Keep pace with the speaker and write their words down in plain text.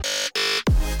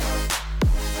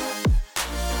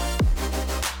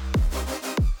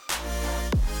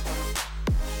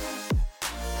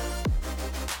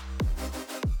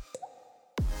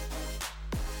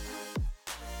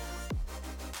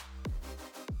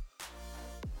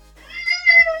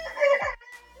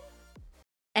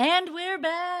We're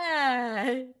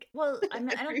back. Well, I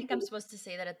don't think I'm supposed to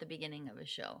say that at the beginning of a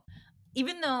show.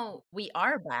 Even though we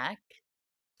are back.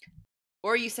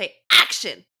 Or you say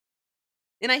action.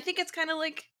 And I think it's kind of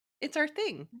like it's our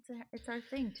thing. It's our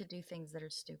thing to do things that are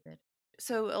stupid.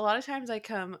 So a lot of times I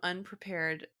come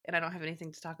unprepared and I don't have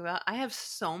anything to talk about. I have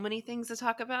so many things to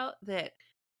talk about that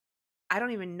I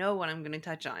don't even know what I'm going to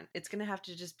touch on. It's going to have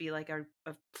to just be like a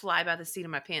fly by the seat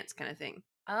of my pants kind of thing.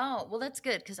 Oh, well, that's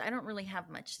good because I don't really have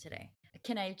much today.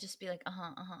 Can I just be like,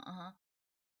 uh-huh?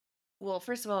 Well,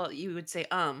 first of all, you would say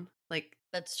like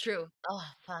That's true. Oh,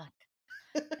 fuck.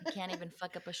 I can't even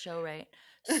fuck up a show right.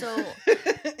 So,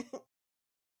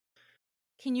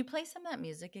 can you play some of that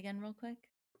music again real quick?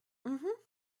 Mhm.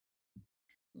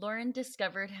 Lauren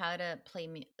discovered how to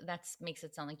play that makes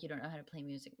it sound like you don't know how to play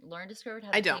music. Lauren discovered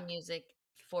how to I play don't. music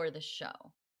for the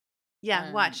show. Yeah,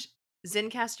 Um, watch.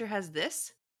 Zencaster has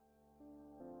this.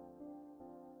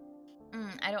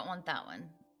 I don't want that one.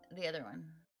 The other one.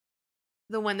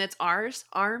 The one that's ours,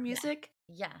 our Yeah. music,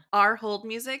 Yeah. our hold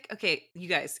music. Okay, you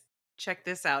guys, check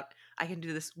this out. I can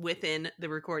do this within the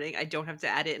recording. I don't have to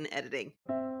add it in editing.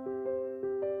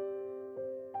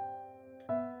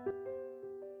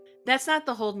 That's not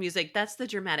the hold music. That's the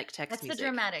dramatic text That's the music.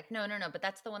 dramatic. No, but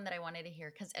that's the one that I wanted to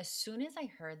hear cuz as soon as I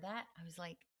heard that, I was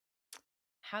like,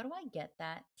 how do I get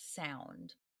that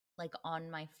sound like on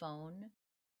my phone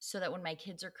so that when my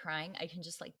kids are crying, I can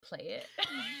just like play it?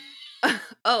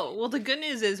 Oh, well the good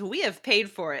news is we have paid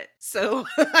for it. So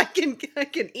I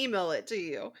can email it to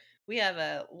you. We have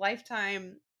a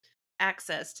lifetime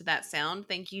access to that sound.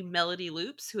 Thank you Melody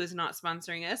Loops who is not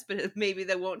sponsoring us, but maybe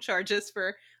they won't charge us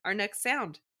for our next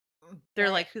sound. They're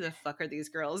But like, who the fuck are these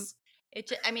girls?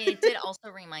 I mean, it did also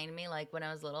remind me like when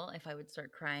I was little, if I would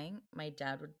start crying, my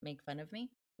dad would make fun of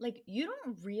me. Like you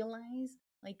don't realize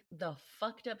like the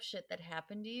fucked up shit that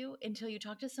happened to you until you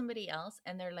talk to somebody else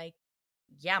and they're like,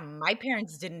 "Yeah, my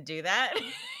parents didn't do that."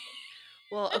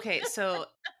 Well, okay, so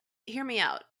hear me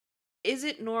out. Is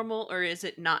it normal or is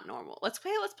it not normal? Let's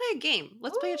play a game.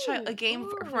 Let's play a game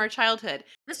from Ooh. our childhood.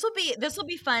 This will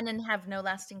be fun and have no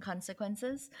lasting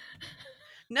consequences.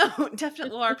 No, definitely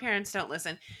well, our parents don't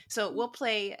listen. So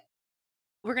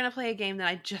we're gonna play a game that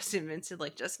I just invented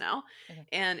like just now. Okay.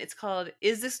 And it's called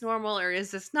Is This Normal or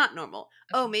Is This Not Normal?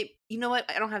 Oh, Okay. maybe you know what?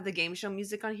 I don't have the game show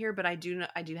music on here, but I do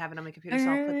have it on my computer, so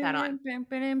I'll put that on.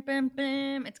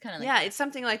 It's kind of like Yeah, that. it's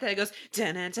something like that. It goes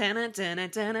 "Dun-dun, dun-dun, dun-dun,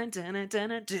 dun-dun, dun-dun,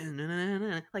 dun-dun,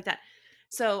 dun-dun-dun-dun," like that.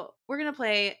 So we're gonna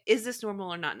play Is This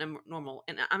Normal or Not Normal?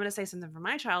 And I'm gonna say something from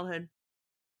my childhood,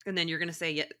 and then you're gonna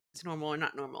say yeah, it's normal or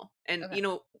not normal. And Okay.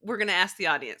 we're gonna ask the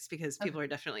audience because Okay. people are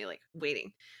definitely like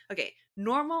waiting. Okay,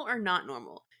 normal or not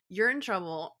normal? You're in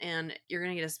trouble and you're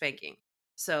gonna get a spanking.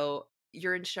 So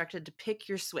you're instructed to pick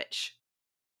your switch.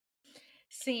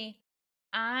 See,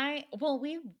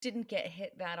 we didn't get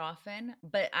hit that often,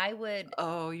 but I would.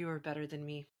 Oh, you were better than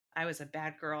me. I was a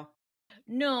bad girl.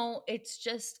 No, it's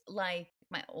just like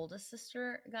my oldest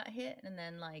sister got hit, and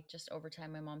then like just over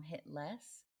time, my mom hit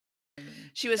less.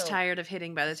 She was So tired of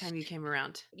hitting by the time you came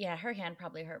around. yeah, her hand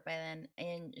probably hurt by then,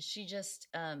 and she just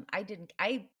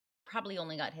I probably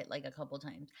only got hit like a couple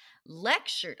times.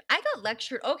 Lectured. I got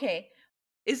lectured. Okay,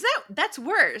 Is that's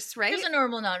worse, here's right? a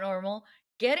normal, not normal.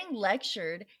 Getting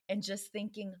lectured and just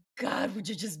thinking, God, would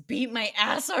you just beat my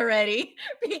ass already?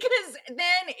 Because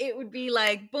then it would be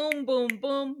like boom, boom,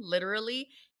 boom, literally,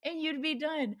 and you'd be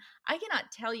done. I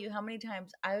cannot tell you how many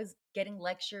times I was getting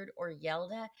lectured or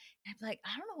yelled at, and I'd be like,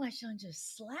 I don't know why she don't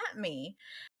just slap me.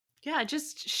 Yeah,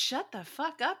 just shut the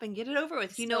fuck up and get it over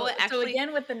with. You know So what? so Actually,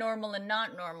 again with the normal and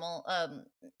not normal,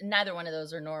 neither one of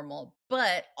those are normal,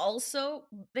 but also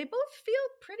they both feel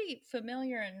pretty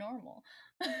familiar and normal.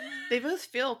 they both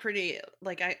feel pretty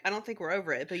like I don't think we're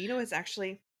over it, but you know what's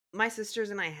actually my sisters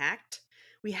and I hacked.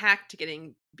 We hacked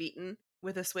getting beaten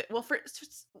with a switch. Well,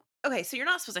 okay, so you're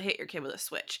not supposed to hit your kid with a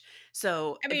switch.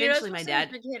 So I mean, you're not eventually my supposed to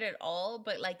hit dad your kid at all,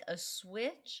 but like a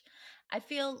switch, I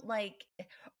feel like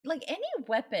any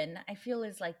weapon I feel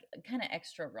is like kind of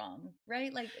extra wrong,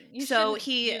 right? Like you so shouldn't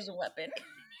he use a weapon.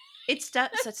 so it's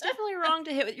definitely wrong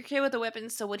to hit with your kid with a weapon.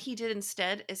 So what he did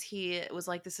instead is he was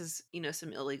like, "This is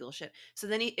some illegal shit." So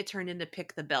then it turned into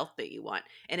pick the belt that you want,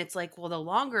 and it's like, well, the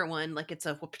longer one, like it's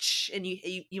a whoopsh, and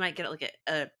you might get like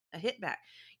a hit back.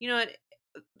 You know what?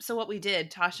 So what we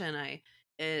did, Tasha and I,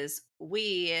 is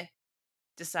we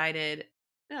decided,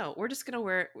 no, we're just gonna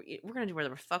we're gonna do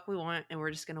whatever the fuck we want, and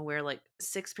we're just gonna wear like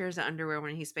 6 pairs of underwear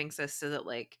when he spanks us, so that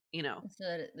like So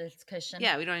that it's cushion.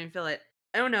 yeah, we don't even feel it.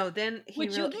 I don't know. Then he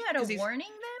Would you really get a because warning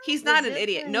then? he's not Was an it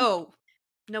idiot. like No,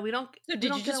 no, so we did you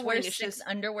don't get a just wear warning. It's six just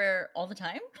underwear all the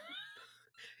time?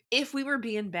 if we were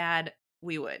being bad,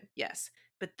 we would yes.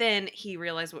 But then he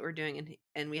realized what we're doing,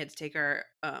 and we had to take our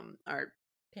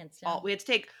Pants all down. we had to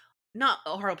take not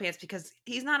all our pants because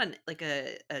he's not like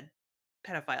a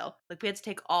pedophile. Like we had to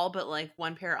take all but like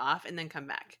one pair off and then come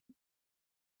back.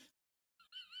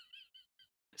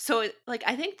 So like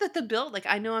I think that the bill, like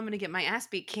I know I'm gonna get my ass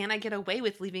beat. Can I get away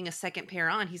with leaving a second pair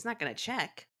on? He's not gonna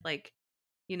check. Like,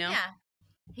 you know,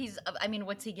 Yeah. I mean,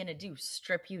 what's he gonna do?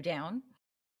 Strip you down?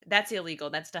 that's illegal.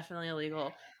 That's definitely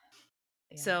illegal.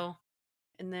 Yeah. So,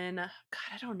 and then God,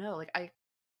 I don't know. Like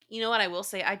you know what I will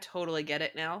say? I totally get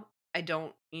it now. I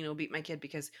don't, beat my kid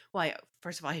because, well,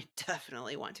 first of all, I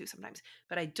definitely want to sometimes,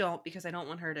 but I don't because I don't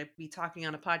want her to be talking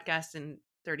on a podcast in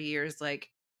 30 years like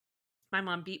my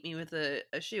mom beat me with a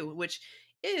shoe, which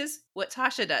is what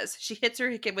Tasha does. She hits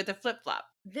her kid with a flip flop.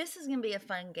 This is gonna be a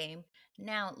fun game.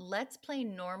 Now, let's play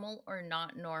normal or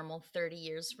not normal 30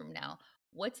 years from now.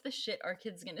 What's the shit our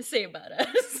kids gonna say about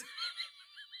us?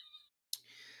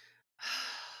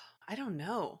 I don't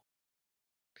know.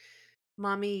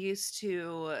 Mommy used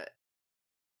to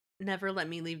never let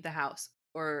me leave the house,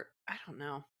 or I don't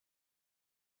know.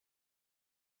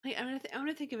 I'm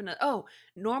gonna think of another. Oh,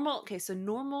 normal. Okay, so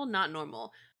normal, not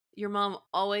normal. Your mom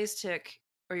always took,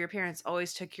 or your parents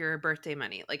always took your birthday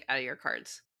money, like out of your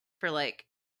cards for like,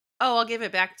 oh, I'll give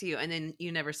it back to you, and then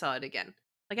you never saw it again.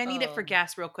 Like I need it for Oh.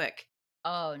 gas, real quick.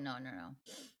 Oh, no, no, no.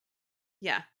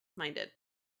 Yeah, mine did,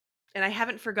 and I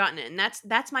haven't forgotten it. And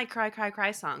that's my cry, cry,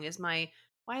 cry song. Is my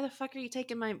why the fuck are you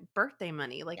taking my birthday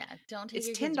money? Like Yeah, don't take it's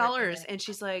your ten kids' birthday dollars, money. and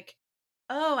she's like,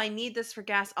 "Oh, I need this for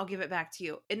gas. I'll give it back to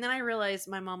you." And then I realized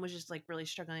my mom was just like really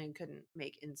struggling and couldn't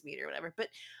make ends meet or whatever. But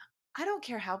I don't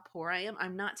care how poor I am.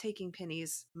 I'm not taking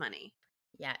Penny's money.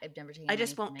 Yeah, I've never I taken money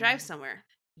just from won't drive anyone. somewhere.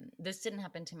 This didn't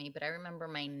happen to me, but I remember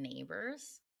my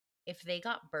neighbors, if they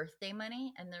got birthday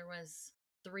money and there was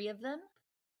 3 of them,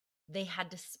 they had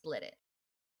to split it.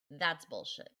 That's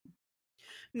bullshit.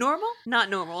 Normal? Not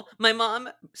normal. My mom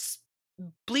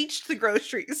bleached the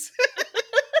groceries.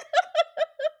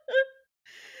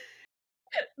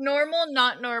 Normal,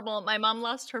 not normal. My mom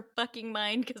lost her fucking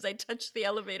mind because I touched the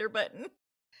elevator button.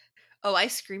 Oh, I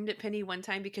screamed at Penny one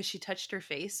time because she touched her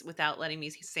face without letting me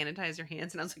sanitize her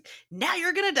hands. And I was like, now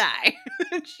you're going to die.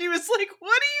 And she was like,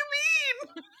 what do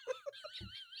you mean?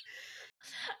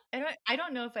 I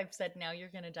don't know if I've said now you're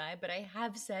gonna die, but I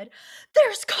have said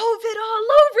there's COVID all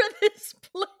over this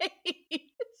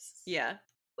place. Yeah.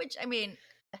 Which I mean,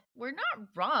 we're not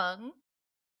wrong.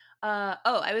 Oh,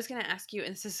 I was going to ask you,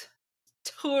 and this is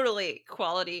totally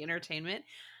quality entertainment.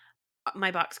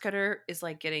 My box cutter is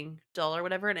like getting dull or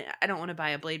whatever. And I don't want to buy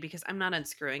a blade because I'm not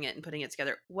unscrewing it and putting it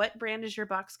together. What brand is your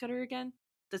box cutter again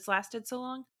that's lasted so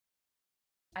long?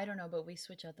 I don't know, but we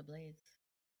switch out the blades.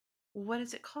 What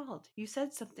is it called? You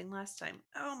said something last time.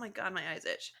 Oh my God, my eyes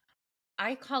itch.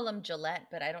 I call them Gillette,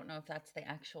 but I don't know if that's the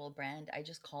actual brand. I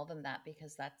just call them that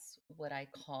because that's what I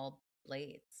call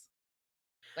blades.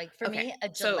 Like for Okay. me,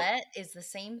 a So Gillette is the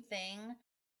same thing.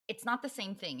 It's not the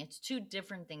same thing. It's two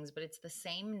different things, but it's the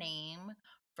same name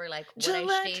for like what I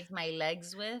Gillette, shave my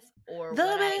legs with or the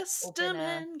what I best a open a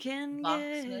man can box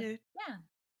with. get. Yeah.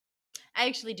 I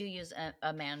actually do use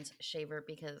a man's shaver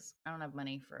because I don't have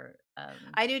money for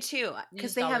I do too, because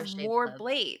use they Dollar have Shave more Club.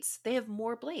 blades. They have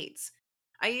more blades.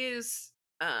 I use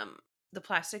the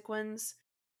plastic ones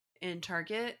in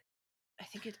Target. I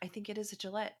think it is a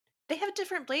Gillette. They have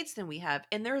different blades than we have,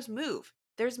 and there's Move.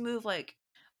 There's Move like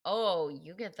Oh,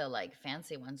 you get the like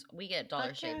fancy ones. We get Dollar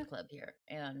fuck yeah. Shave Club here,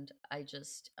 and I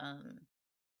just So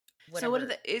what are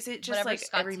whatever is it just whatever like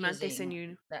every Scott's month they send using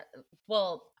you? that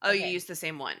well, Oh, you okay. use the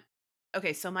same one.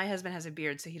 Okay, so my husband has a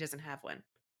beard, so he doesn't have one.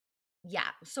 Yeah,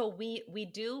 so we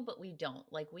do, but we don't.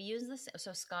 Like we use this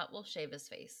so Scott will shave his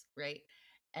face, right?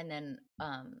 And then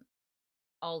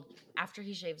I'll after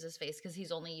he shaves his face because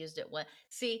he's only used it once.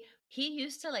 See, he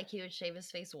used to like he would shave his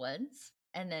face once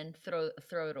and then throw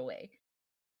it away.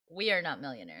 We are not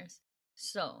millionaires.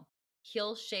 So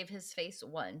he'll shave his face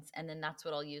once, and then that's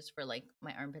what I'll use for like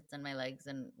my armpits and my legs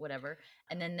and whatever.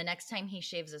 And then the next time he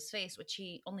shaves his face, which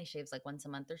he only shaves like once a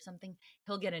month or something,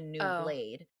 he'll get a new Oh,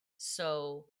 blade.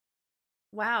 So,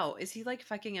 wow. Is he like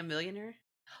fucking a millionaire?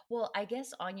 well, I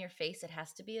guess on your face it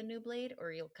has to be a new blade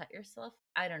or you'll cut yourself.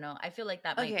 I don't know. I feel like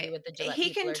that might be Okay, what the Gillette he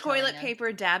people can are telling toilet us.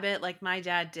 paper dab it like my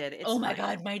dad did. It's Oh my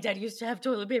fine. god, my dad used to have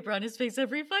toilet paper on his face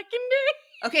every fucking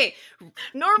day. Okay,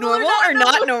 Normal or normal not or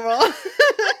not normal? normal?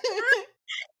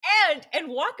 And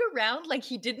walk around like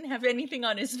he didn't have anything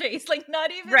on his face, like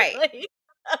not even Right. like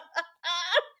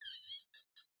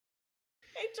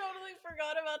I totally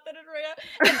forgot about that in Rhea.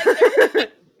 And like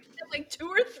there was like 2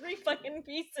 or 3 fucking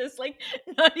pieces, like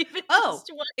not even Oh,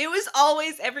 just one. it was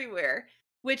always everywhere.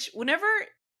 Which whenever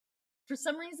For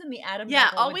some reason, the Adam's Yeah,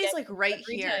 apple would always, get like, me right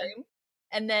every here. time,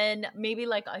 and then maybe,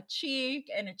 like, a cheek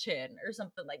and a chin or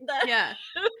something like that. Yeah.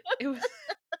 It was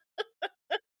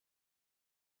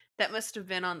that must have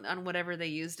been on whatever they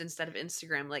used instead of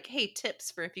Instagram, like, "Hey,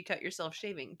 tips for if you cut yourself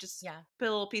shaving. Just Yeah, put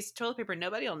a little piece of toilet paper,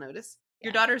 nobody'll notice."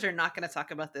 Your yeah. daughters are not gonna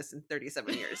talk about this in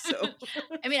 37 years, so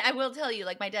I mean, I will tell you,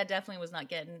 like, my dad definitely was not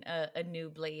getting a new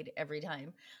blade every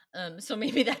time, so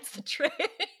maybe that's the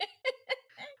trick.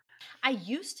 I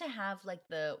used to have, like,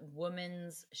 the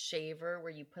woman's shaver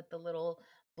where you put the little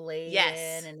blade in,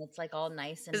 Yes. and it's, like, all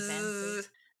nice and fancy. Bzz.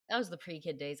 That was the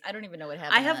pre-kid days. I don't even know what I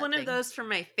happened to have that one of thing. those for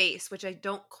my face, which I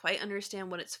don't quite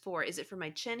understand what it's for. Is it for my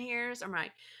chin hairs or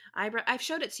my eyebrow? I've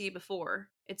showed it to you before.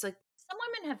 It's like Some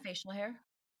women have facial hair.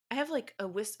 I have like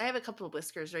I have a couple of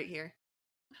whiskers right here.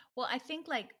 Well, I think,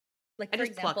 like, I for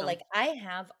just pluck example, them. like, I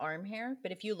have arm hair,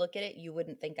 but if you look at it, you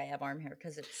wouldn't think I have arm hair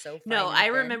because it's so No, fine I and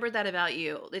thin. remember that about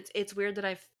you. It's weird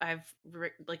that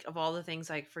like of all the things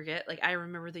I forget, like I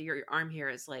remember that your arm hair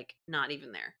is like not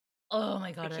even there. Oh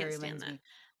my I god, that can't stand reminds that. me.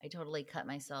 I totally cut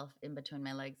myself in between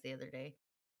my legs the other day.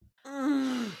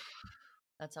 Ugh.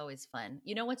 That's always fun.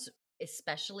 You know what's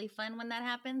especially fun when that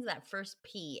happens? That first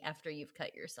pee after you've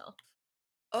cut yourself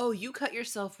Oh, you cut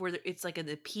yourself where it's like in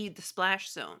the splash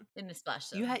zone. in the splash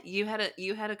zone. You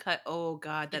had a cut. Oh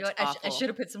god, You know that's what? I should awful.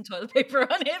 have put some toilet paper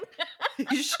on him.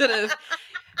 You should have.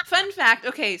 Fun fact,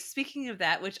 okay, speaking of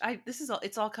that, which I this is all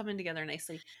it's all coming together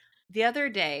nicely. The other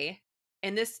day,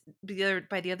 and this the other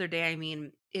by the other day I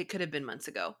mean it could have been months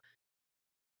ago.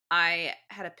 I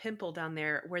had a pimple down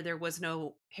there where there was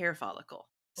no hair follicle.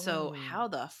 So Oh. how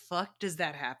the fuck does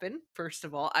that happen? First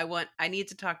of all, I need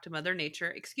to talk to Mother Nature.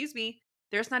 Excuse me.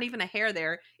 There's not even a hair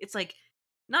there. It's like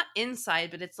not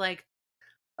inside, but it's like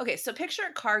okay, so picture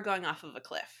a car going off of a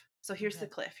cliff. So here's the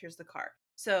Okay. cliff, here's the car.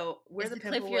 So where Is the the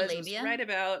cliff pimple your was labia? right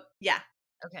about yeah,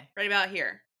 Okay. right about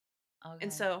here.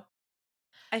 And Okay. so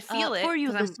I feel it For you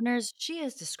because I'm listeners, she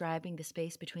is describing the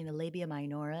space between the labia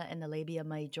minora and the labia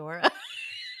majora.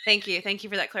 thank you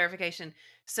for that clarification.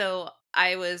 So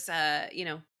I was, I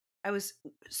was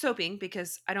soaping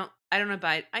because I don't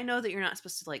abide. I know that you're not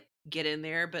supposed to like get in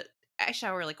there, but I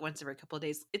shower like once every couple of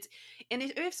days. If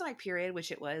it's my period,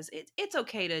 which it was, it's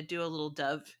okay to do a little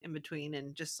dove in between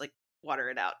and just like water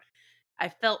it out. I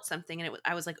felt something and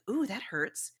I was like, ooh, that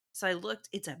hurts. So I looked.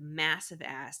 It's a massive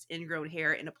ass ingrown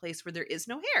hair in a place where there is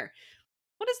no hair.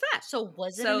 What is that? So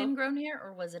was it an So ingrown hair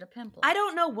or was it a I pimple?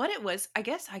 don't know what it was. I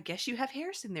guess you have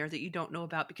hairs in there that you don't know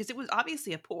about because it was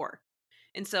obviously a pore.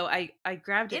 And so I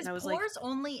grabbed it and Is I was like, pores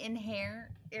only in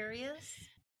hair areas?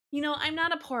 I'm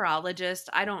not a porologist.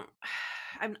 I don't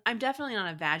I'm definitely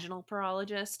not a vaginal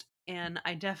porologist and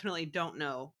I definitely don't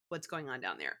know what's going on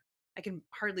down there. I can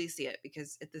hardly see it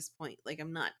because at this point like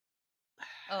I'm not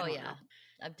I Oh don't yeah. know.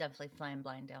 I'm definitely flying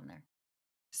blind down there.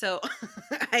 So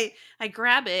I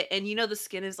grab it and the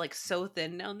skin is like so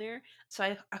thin down there. So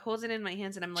I hold it in my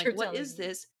hands and I'm like, You're "What telling is me.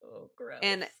 this?" Oh, gross.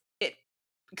 And it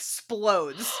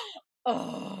explodes.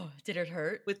 Oh, did it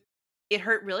hurt? With it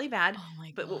hurt really bad, Oh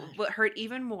my but god. what hurt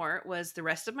even more was the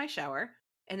rest of my shower,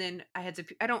 and then I had to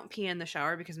I don't pee in the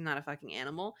shower because I'm not a fucking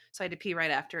animal, so I had to pee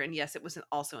right after, and yes, it was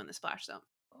also in the splash zone.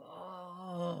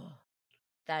 Oh,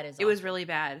 that is It was awful. really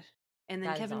bad, and then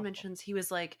That is Kevin awful. mentions he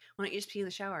was like, "Why don't you just pee in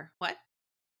the shower?" "What?"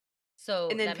 So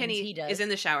And then that means he Penny is does. in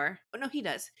the shower. Oh, no, he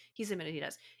does. He's admitted he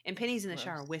does, and Penny's in the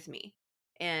shower Gross. with me,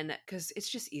 and because it's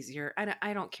just easier.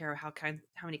 I don't care how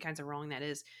many kinds of wrong that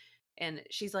is, and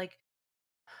she's like,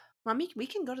 "Mommy, we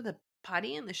can go to the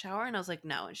potty in the shower?" And I was like,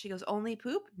 "No." And she goes, "Only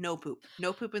poop? No poop.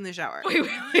 No poop in the shower." Wait,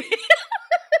 wait, wait.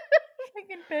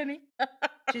 Freaking Penny.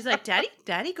 She's like,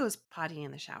 "Daddy goes potty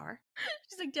in the shower."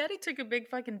 She's like, Daddy took a big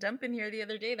fucking dump in here the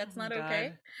other day. Oh That's my not okay.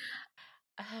 god.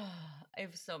 I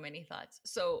have so many thoughts.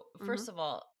 So, Mhm. first of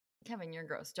all, Kevin, you're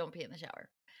gross. Don't pee in the shower.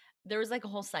 There was like a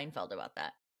whole Seinfeld about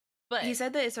that. He But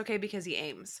said that it's okay because he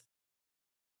aims.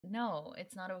 no,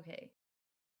 it's not okay.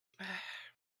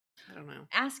 I don't know.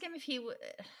 Ask him if he would.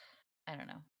 I don't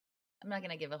know. I'm not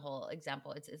gonna give a whole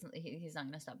example. He's not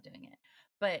gonna stop doing it.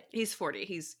 But He's 40.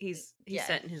 He's yeah,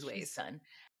 set in his he's ways. done.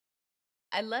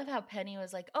 I love how Penny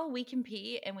was like, "Oh, we can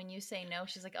pee," and when you say no,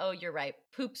 she's like, "Oh, you're right.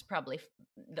 Poop's probably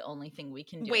the only thing we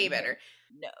can do Way in better. here."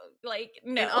 No, like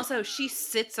And no. also, she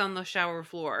sits on the shower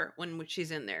floor when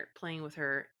she's in there playing with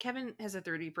her. Kevin has a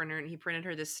 3D printer and he printed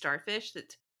her this starfish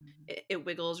that Mhm, it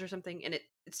wiggles or something and it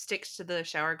sticks to the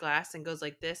shower glass and goes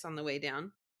like this on the way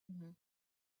down. mhm,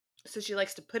 So she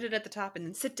likes to put it at the top and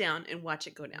then sit down and watch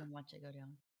it go and down. then watch it go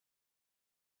down.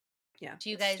 Yeah, Do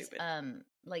you it's guys stupid.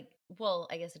 like? Well,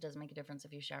 I guess it does make a difference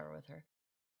if you shower with her.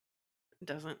 It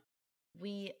doesn't.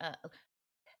 We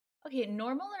Okay,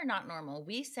 normal or not normal?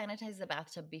 We sanitize the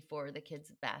bathtub before the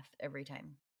kids bath every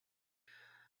time.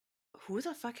 Who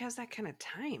the fuck has that kind of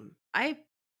time? I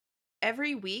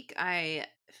Every week I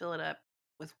fill it up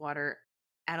with water,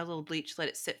 add a little bleach, let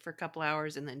it sit for a couple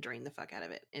hours, and then drain the fuck out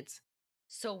of it.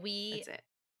 So we That's it.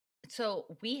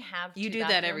 so we have You 2 do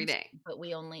that every bathrooms, day.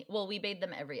 but we bathe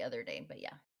them every other day, but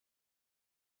yeah.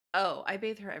 Oh, I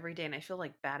bathe her every day, and I feel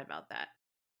like bad about that.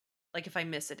 Like if I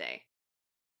miss a day.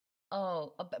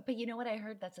 Oh, but you know what I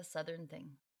heard? That's a Southern thing.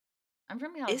 I'm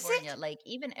from Is California, it? like,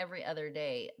 even every other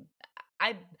day,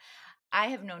 I I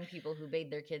have known people who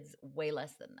bathe their kids way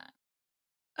less than that.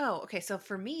 Oh, okay. So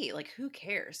for me, like, who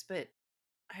cares? But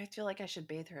I feel like I should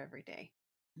bathe her every day.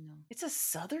 No. It's a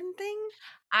southern thing?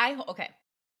 Okay,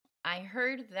 I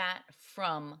heard that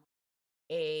from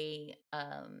a,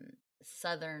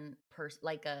 Southern person,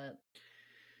 like a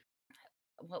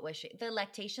what was she? The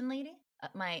lactation lady?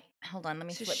 My hold on, let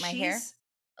me So flip my hair. she's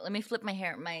Let me flip my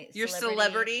hair. My your celebrity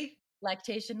celebrity?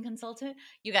 lactation consultant.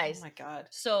 You Oh guys, my god.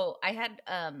 so I had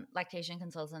lactation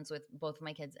consultants with both of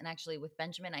my kids, and actually with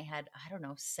Benjamin, I had, I don't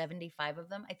know, 75 of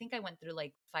them. I think I went through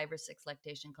like 5 or 6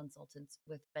 lactation consultants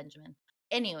with Benjamin.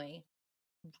 Anyway,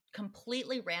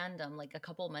 completely random, like a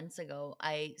couple months ago,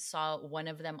 I saw one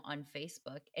of them on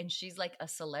Facebook, and she's like a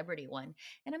celebrity one,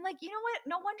 and I'm like, you know what,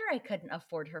 no wonder I couldn't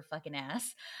afford her fucking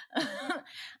ass.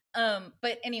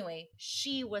 But anyway,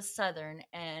 she was Southern,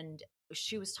 and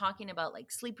she was talking about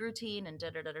like sleep routine and da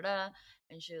da da da da,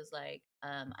 and she was like,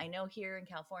 I know here in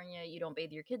California you don't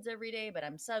bathe your kids every day, but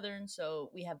I'm Southern, so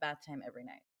we have bath time every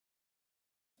night.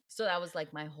 So that was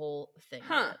like my whole thing with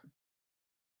Huh. it.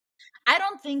 I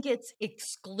don't think it's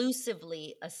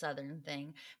exclusively a Southern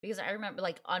thing, because I remember,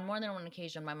 like, on more than one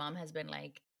occasion, my mom has been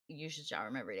like, "You should shower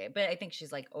him every day." But I think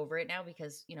she's like over it now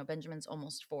because, Benjamin's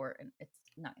almost 4 and it's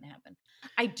not going to happen.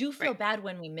 I do feel Right. bad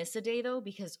when we miss a day though,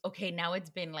 because okay, now it's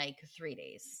been like 3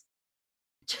 days.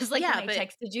 Just like when Yeah, I but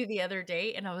texted you the other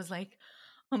day and I was like,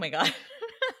 "Oh my god.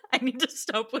 I need to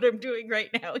stop what I'm doing right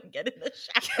now and get in the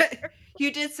shower."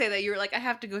 you did say that you were like, I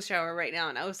have to go shower right now.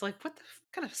 And I was like, what the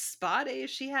kind of spa day is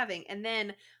she having? And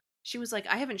then she was like,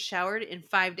 I haven't showered in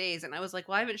 5 days. And I was like,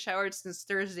 well, I haven't showered since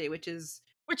Thursday, which is,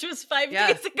 Which was 5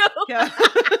 yeah, days ago. yeah.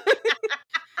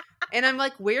 And I'm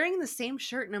like wearing the same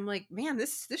shirt. And I'm like, man,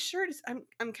 this shirt is,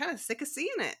 I'm kind of sick of seeing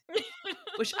it.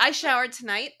 Which I showered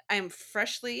tonight. I'm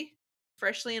freshly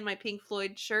in my Pink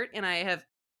Floyd shirt. And I have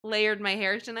layered my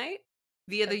hair tonight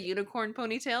via the Okay. unicorn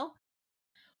ponytail.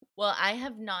 Well, I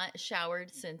have not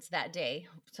showered since that day,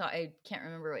 so I can't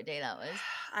remember what day that was.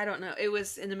 I don't know. It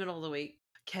was in the middle of the week.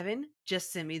 Kevin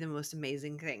just sent me the most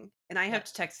amazing thing, and I have What?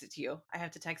 to text it to you. I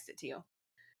have to text it to you.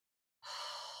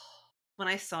 When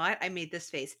I saw it, I made this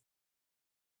face.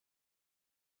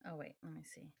 Oh wait, let me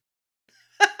see.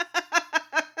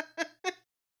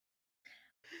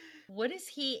 What is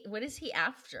he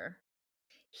after?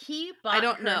 He I bought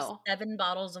don't her know. 7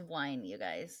 bottles of wine, you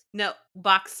guys. No,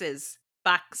 boxes.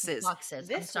 Boxes. Boxes.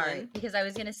 I'm This sorry, one. because I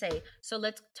was going to say, so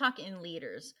let's talk in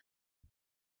liters.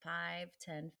 5,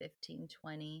 10, 15,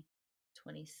 20,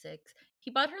 26.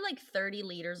 He bought her like 30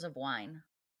 liters of wine.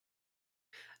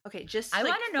 Okay, just I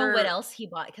like want to know what for else he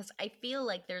bought, because I feel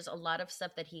like there's a lot of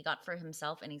stuff that he got for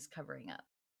himself and he's covering up.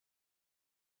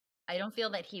 I don't feel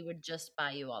that he would just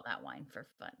buy you all that wine for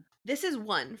fun. this is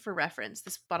one for reference.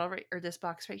 This bottle right or this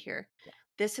box right here. Yeah.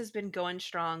 This has been going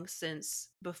strong since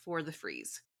before the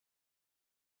freeze.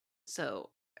 So,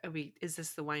 is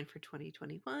this the wine for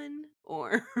 2021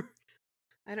 or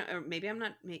I don't, or maybe I'm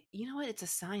not. You know what? It's a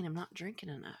sign I'm not drinking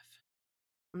enough.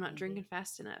 I'm not drinking Maybe.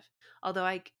 fast enough.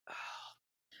 Although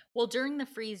Well, during the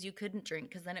freeze, you couldn't drink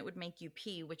because then it would make you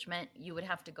pee, which meant you would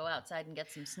have to go outside and get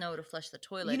some snow to flush the you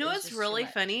toilet. know It was what's just too really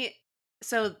much. funny?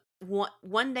 So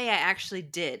one day I actually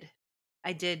did.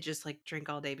 I did just like drink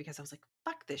all day because I was like,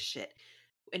 fuck this shit.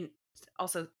 And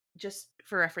also, just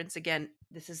for reference, again,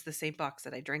 this is the same box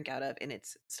that I drank out of, and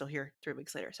it's still here 3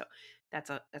 weeks later. So that's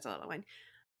a lot of wine.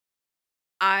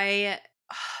 I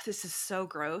this is so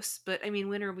gross, but I mean,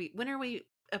 when are we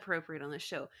appropriate on this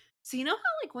show? So you know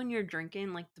how like when you're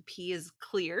drinking, like the pee is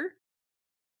clear,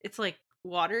 it's like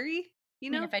watery, you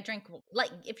I mean, know? if I drink, like,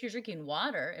 if you're drinking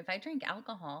water, if I drink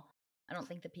alcohol, I don't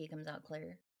think the pee comes out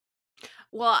clear.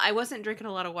 Well, I wasn't drinking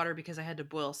a lot of water because I had to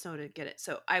boil snow to get it.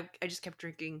 So I just kept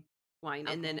drinking wine,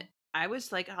 and then Alcohol. I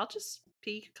was like, I'll just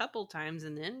pee a couple times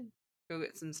and then go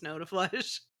get some snow to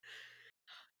flush.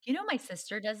 My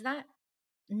sister does that.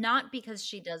 Not because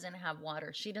she doesn't have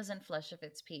water. She doesn't flush if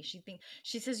it's pee.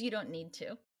 She says you don't need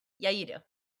to. Yeah, you do.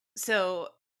 So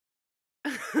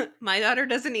my daughter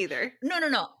doesn't either. No, no,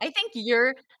 no. I think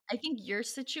your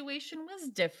situation was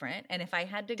different. And if I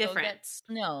had to go Different. get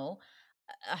snow,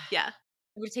 uh, Yeah.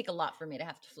 would take a lot for me to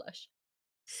have to flush.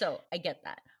 So, I get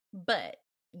that. But,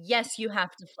 yes, you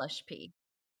have to flush pee.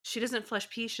 She doesn't flush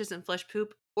pee, she doesn't flush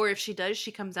poop, or if she does,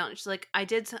 she comes out and she's like, I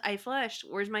flushed.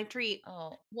 Where's my treat?"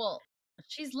 Oh, well,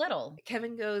 she's little.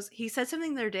 Kevin goes he said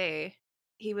something the other day.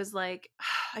 He was like,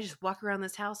 "I just walk around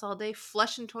this house all day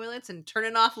flushing toilets and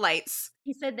turning off lights."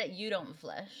 He said that you don't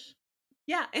flush.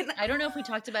 Yeah, and I don't know if we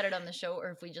talked about it on the show or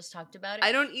if we just talked about it,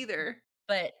 I don't either.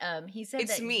 but, he said It's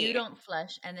that you me. don't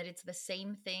flush and that it's the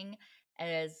same thing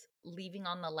as leaving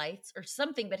on the lights or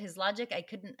something, but his logic, I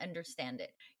couldn't understand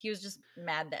it. He was just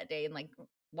mad that day and, like,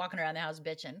 walking around the house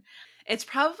bitching. It's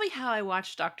probably how I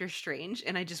watch Doctor Strange,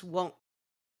 and I just won't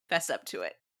fess up to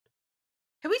it.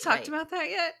 Have we talked Right. about that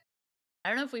yet? I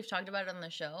don't know if we've talked about it on the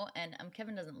show, and,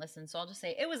 Kevin doesn't listen, so I'll just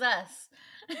say, "It was us."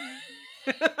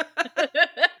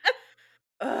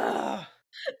 Ugh,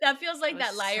 That feels that like was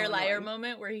that liar, so liar annoying.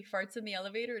 moment where he farts in the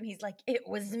elevator and he's like, "It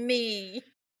was me."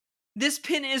 This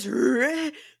pin is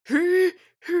no.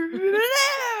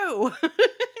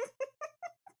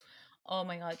 Oh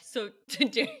my god. So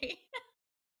today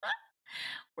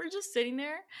we're just sitting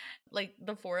there, like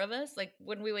the four of us. Like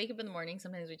when we wake up in the morning,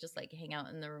 sometimes we just like hang out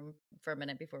in the room for a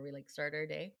minute before we like start our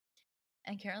day.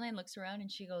 And Caroline looks around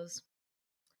and she goes,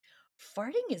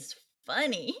 "Farting is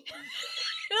funny."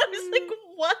 And I was like,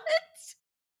 Mm, "What?"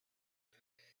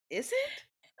 is it?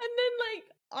 And then like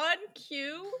on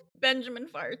cue, Benjamin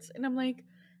farts. And I'm like,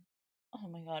 "Oh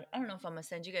my god, I don't know if I'm gonna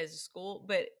send you guys to school,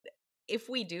 but if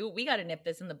we do, we gotta nip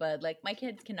this in the bud. Like my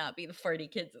kids cannot be the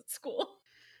farty kids at school."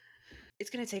 It's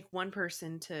gonna take one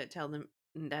person to tell them,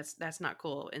 That's not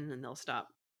cool," and then they'll stop.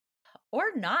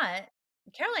 Or not.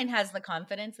 Caroline has the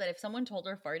confidence that if someone told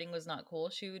her farting was not cool,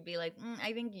 she would be like,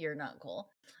 "I think you're not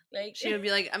cool." Like She would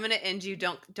be like, "I'm gonna end you.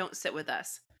 Don't sit with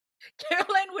us."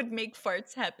 Caroline would make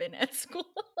farts happen at school.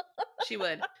 She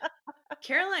would.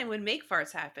 Caroline would make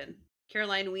farts happen.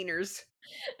 Caroline Wieners.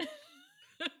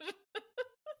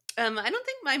 I don't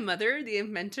think my mother, the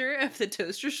inventor of the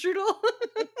toaster strudel,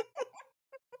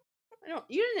 I don't.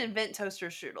 You didn't invent toaster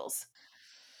strudels.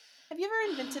 Have you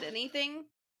ever invented anything?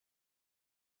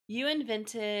 You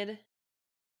invented.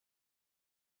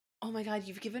 Oh my god,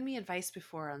 you've given me advice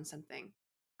before on something.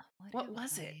 What What have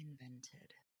was I it?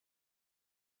 invented?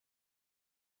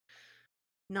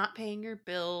 Not paying your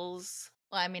bills.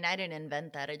 Well, I mean, I didn't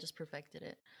invent that. I just perfected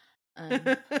it.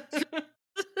 Um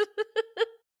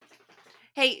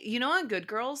Hey, you know on Good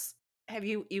Girls? Have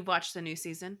you watched the new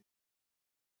season?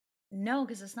 No,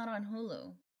 because it's not on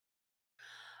Hulu.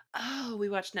 Oh, we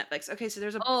watched Netflix. Okay, so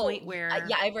there's a Oh, point yeah,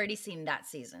 where I've already seen that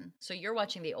season. So you're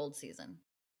watching the old season.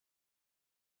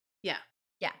 yeah.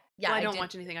 Yeah, yeah, Well, I I don't did.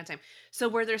 watch anything on time. So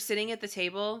where they're sitting at the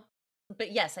table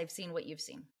But yes, I've seen what you've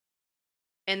seen.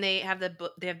 and they have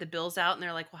the bills out and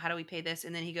they're like, "Well, how do we pay this?"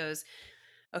 And then he goes,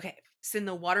 "Okay, send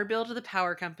the water bill to the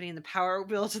power company and the power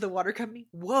bill to the water company."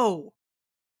 Whoa.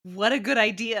 What a good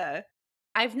idea.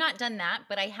 I've not done that,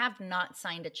 but I have not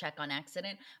signed a check on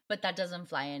accident, but that doesn't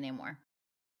fly anymore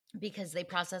because they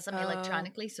process them Oh.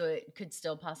 electronically, so it could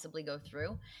still possibly go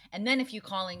through. And then if you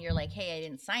call and you're like, "Hey, I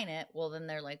didn't sign it," well, then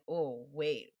they're like, "Oh,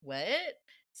 wait, what?"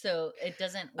 So it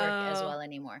doesn't work as Oh. well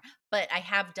anymore. But I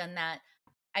have done that.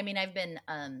 I mean, I've been,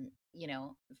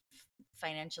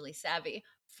 financially savvy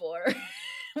for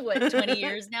what 20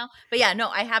 years now. But yeah, no,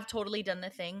 I have totally done the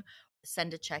thing.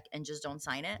 Send a check and just don't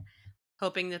sign it.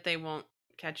 Hoping that they won't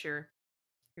catch your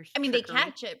I mean, they trickery.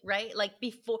 catch it, right? Like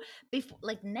before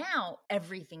like now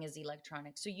everything is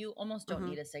electronic. So you almost don't Mhm.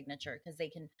 need a signature because they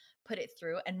can put it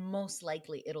through and most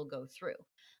likely it'll go through.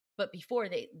 But before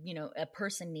they, a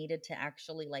person needed to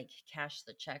actually like cash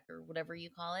the check or whatever you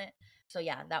call it. So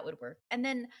yeah, that would work. And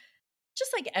then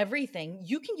just like everything,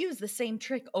 you can use the same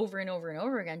trick over and over and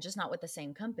over again, just not with the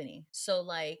same company. So,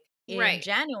 like in Right.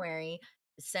 January,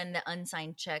 send the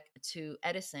unsigned check to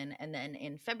Edison, and then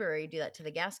in February, do that to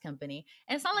the gas company.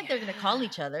 And it's not like they're going to call Yeah.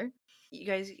 each other. You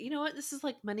guys, you know what? This is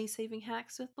like money saving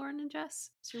hacks with Lauren and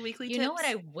Jess. It's your weekly You know what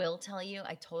I tips. will tell you?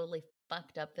 I totally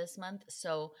fucked up this month.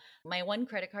 So, my one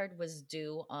credit card was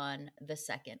due on the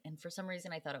second, and for some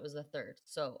reason, I thought it was the third.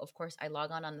 So, of course, I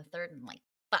log on the third and I'm like,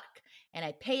 fuck. And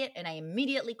I pay it, and I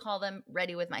immediately call them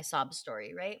ready with my sob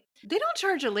story, right? They don't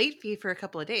charge a late fee for a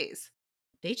couple of days.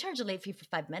 They charge a late fee for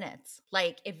 5 minutes.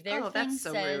 Like, if their Oh, that's thing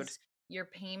so rude. says your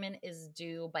payment is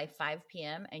due by 5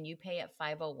 p.m. and you pay at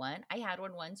 5:01, I had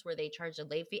one once where they charged a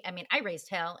late fee. I mean, I raised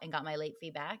hell and got my late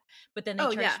fee back, but then they Oh,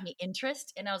 charged yeah. me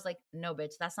interest, and I was like, "No,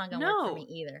 bitch, that's not gonna work for me No.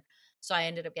 either." So I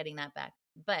ended up getting that back.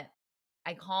 But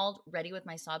I called ready with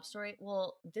my sob story.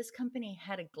 Well, this company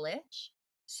had a glitch,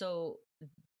 so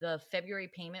the February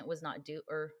payment was not due,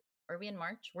 or Are we in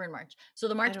March? We're in March. So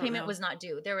the I March don't payment know. was not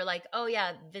due. They were like, "Oh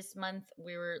yeah, this month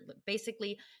we were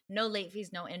basically no late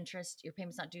fees, no interest. Your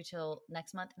payment's not due till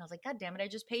next month." And I was like, "God damn it, I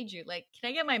just paid you. Like, can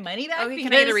I get my money back Okay,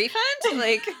 can I get a because refund?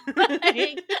 Like,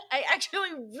 like, I actually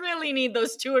really need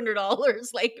those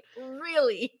 $200. Like,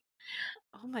 really."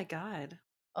 oh my god.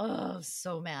 Oh,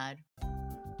 so mad.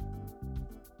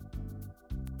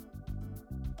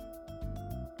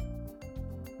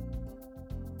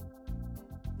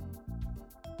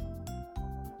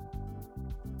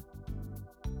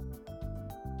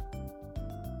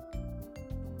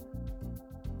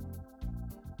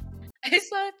 I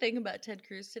saw a thing about Ted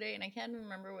Cruz today, and I can't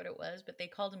remember what it was, but they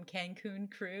called him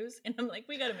Cancun Cruz, and I'm like,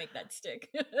 we got to make that stick.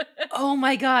 Oh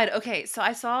my god. Okay, so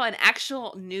I saw an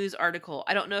actual news article.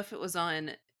 I don't know if it was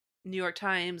on New York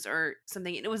Times or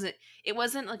something. It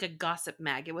wasn't like a gossip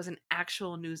mag. It was an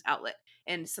actual news outlet.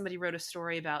 And somebody wrote a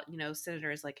story about,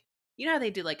 senators like how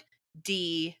they do like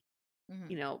D, Mhm.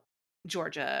 you know,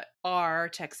 Georgia, R,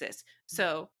 Texas.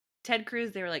 So Ted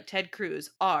Cruz, they were like Ted Cruz,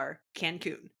 R,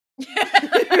 Cancun.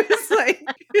 It was like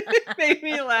it made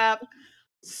me laugh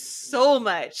so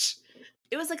much.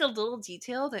 It was like a little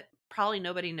detail that probably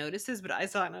nobody notices, but I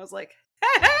saw it and I was like,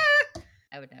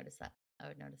 I would notice that. I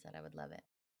would notice that. I would love it.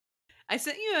 I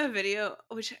sent you a video,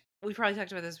 which we probably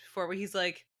talked about this before, where he's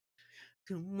like,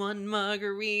 one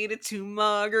margarita, two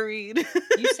margarita.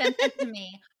 You sent that to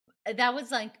me. That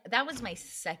was my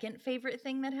second favorite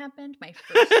thing that happened. My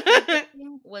first favorite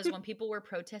thing was when people were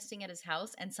protesting at his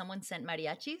house and someone sent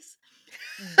mariachis.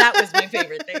 That was my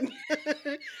favorite thing.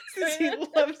 Since he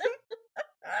loves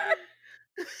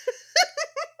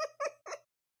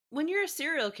when you're a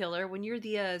serial killer, when you're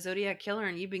the Zodiac killer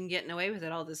and you've been getting away with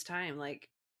it all this time, like,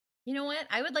 You know what?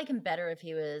 I would like him better if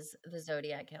he was the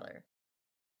Zodiac killer.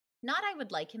 Not I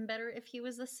would like him better if he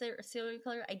was the serial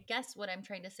killer. I guess what I'm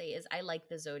trying to say is I like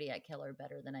the Zodiac killer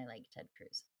better than I like Ted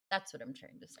Cruz. That's what I'm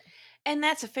trying to say. and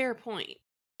that's a fair point.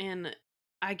 And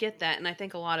I get that, and I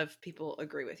think a lot of people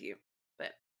agree with you.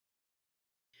 But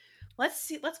let's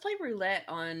see. Let's play roulette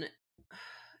on.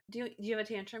 Do you have a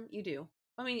tantrum? You do.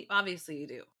 I mean, obviously you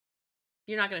do.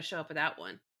 You're not going to show up without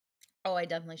one. Oh, I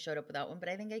definitely showed up without one, but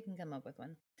I think I can come up with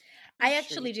one. I'm I sure you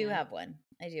actually do can. have one.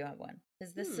 I do have one.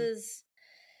 Because this Hmm. is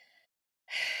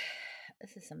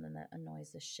this is something that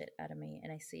annoys the shit out of me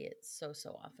and I see it so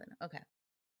often. Okay.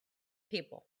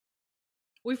 People.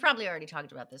 We've probably already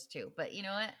talked about this too, but you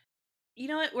know what? You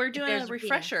know what? We're It doing a bears repeating.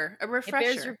 refresher. A It bears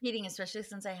refresher. repeating, especially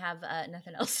since I have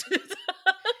nothing else to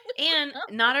And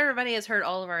talk. not everybody has heard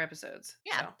all of our episodes.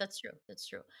 Yeah, So, that's true. That's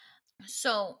true.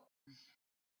 So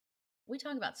we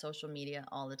talk about social media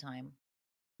all the time,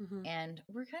 hmm and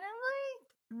we're kind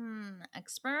of like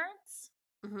experts.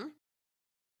 hmm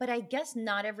But I guess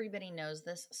not everybody knows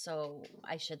this, so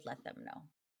I should let them know.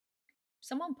 If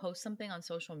someone posts something on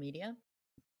social media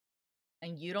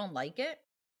and you don't like it,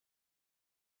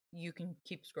 you can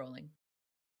keep scrolling.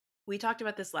 we talked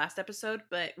about this last episode,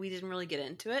 but we didn't really get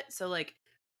into it. So, like,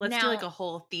 let's do like Now, a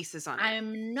whole thesis on it.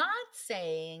 I'm not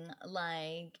saying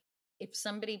like if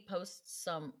somebody posts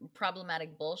some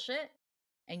problematic bullshit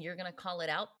and you're going to call it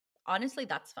out, honestly,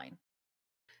 that's fine.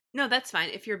 No, that's fine.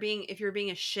 If you're being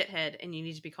a shithead and you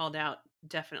need to be called out,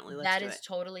 definitely let's That do is it.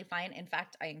 totally fine. In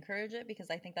fact, I encourage it because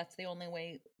I think that's the only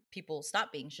way people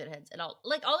stop being shitheads. And I'll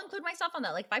include myself on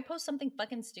that. Like if I post something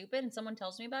fucking stupid and someone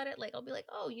tells me about it, like I'll be like,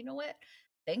 "Oh, you know what?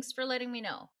 Thanks for letting me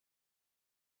know."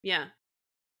 Yeah.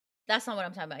 That's not what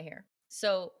I'm talking about here.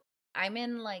 So, I'm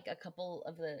in like a couple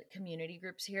of the community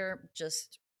groups here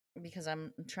just because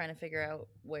I'm trying to figure out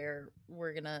where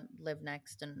we're going to live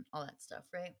next and all that stuff,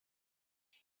 right?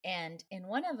 And in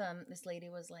one of them, this lady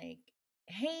was like,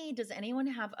 "Hey, does anyone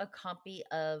have a copy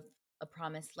of A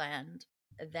Promised Land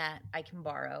that I can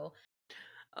borrow?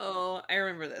 Oh, I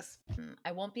remember this.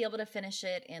 I won't be able to finish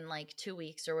it in like 2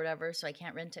 weeks or whatever, so I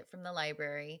can't rent it from the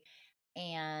library.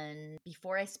 And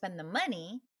before I spend the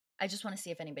money, I just want to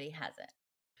see if anybody has it."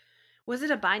 Was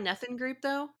it a buy nothing group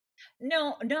though?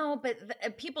 No, no, but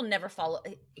people never follow.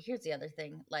 Here's the other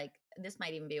thing. Like, this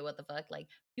might even be a what the fuck. Like,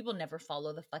 people never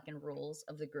follow the fucking rules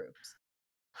of the groups.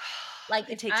 Like,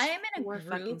 It if takes I'm in a 4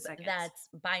 fucking group seconds. that's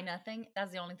buy nothing,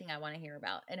 that's the only thing I want to hear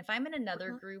about. And if I'm in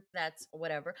another Mhm. group that's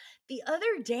whatever, the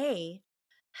other day,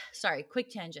 sorry, quick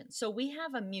tangent. So we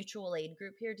have a mutual aid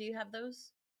group here. Do you have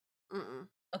those? Mm-mm.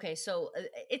 Okay, so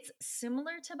it's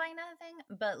similar to buy nothing,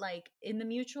 but like in the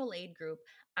mutual aid group,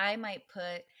 I might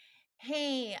put,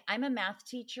 "Hey, I'm a math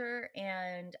teacher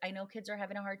and I know kids are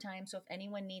having a hard time. So if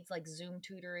anyone needs like Zoom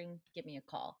tutoring, give me a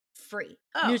call. Free.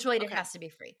 Oh, Mutual aid, it okay. has to be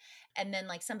free." And then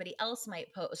like somebody else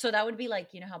might post. So that would be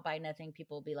like, you know how buy nothing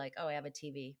people will be like, "Oh, I have a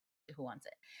TV. Who wants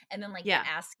it?" And then like they're Yeah.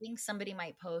 asking, somebody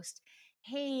might post,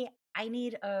 hey, I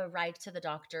need a ride to the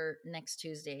doctor next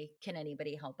Tuesday. Can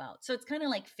anybody help out? So it's kind of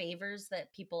like favors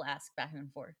that people ask back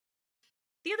and forth.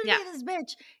 The other Yeah. day, this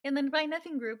bitch in the Buy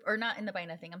Nothing group, or not in the Buy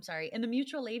Nothing, I'm sorry, in the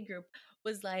mutual aid group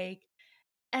was like,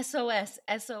 SOS,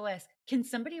 SOS. Can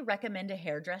somebody recommend a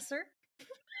hairdresser?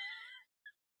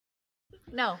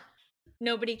 No,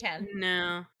 nobody can.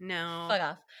 No, no. Fuck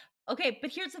off. Okay,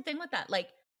 but here's the thing with that. Like,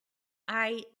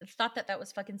 I thought that that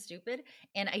was fucking stupid,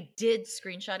 and I did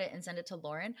screenshot it and send it to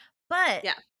Lauren, but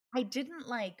Yeah. I didn't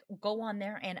like go on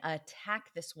there and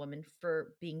attack this woman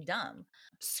for being dumb.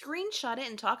 Screenshot it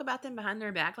and talk about them behind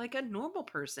their back like a normal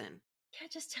person. Yeah,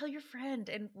 just tell your friend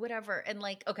and whatever. And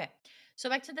like, okay, so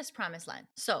back to this promise land.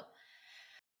 So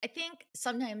I think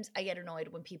sometimes I get annoyed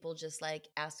when people just like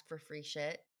ask for free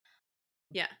shit,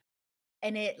 Yeah.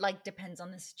 and it like depends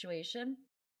on the situation.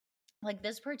 Like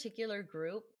this particular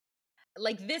group,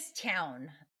 like this town,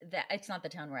 that it's not the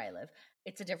town where I live,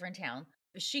 it's a different town.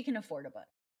 She can afford a book.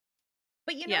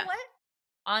 But you know Yeah. what?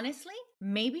 Honestly,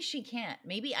 maybe she can't.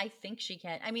 Maybe I think she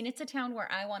can. I mean, it's a town where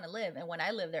I want to live. And when I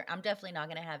live there, I'm definitely not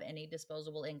going to have any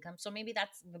disposable income. So maybe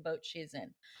that's the boat she's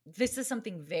in. This is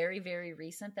something very, very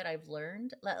recent that I've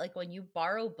learned. Like when you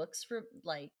borrow books for,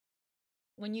 like,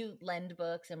 when you lend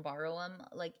books and borrow them,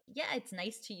 like, yeah, it's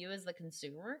nice to you as the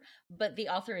consumer, but the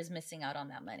author is missing out on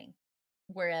that money.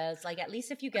 Whereas, like, at least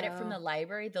if you get it from Oh. the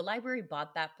library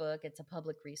bought that book, it's a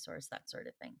public resource, that sort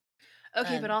of thing.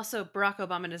 Okay, but Um, also Barack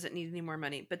Obama doesn't need any more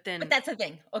money. But But then that's the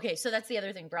thing. Okay, so that's the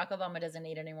other thing. Barack Obama doesn't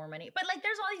need any more money. But like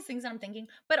there's all these things that I'm thinking.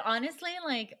 But honestly,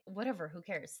 like whatever, who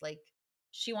cares? Like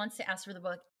she wants to ask for the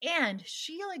book. And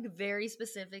she like very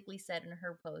specifically said in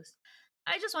her post,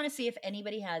 I just want to see if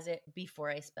anybody has it before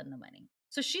I spend the money.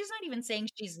 So she's not even saying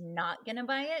she's not gonna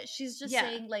buy it. She's just yeah.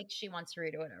 saying like she wants to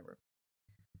read it, whatever.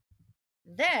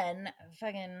 Then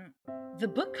fucking the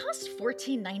book costs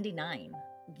 $14.99.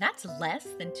 That's less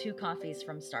than two coffees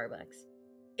from Starbucks.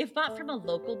 If bought from a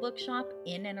local bookshop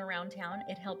in and around town,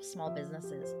 it helps small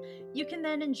businesses. You can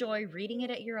then enjoy reading it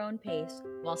at your own pace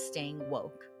while staying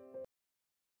woke.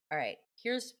 All right,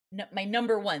 here's my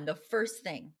number one, the first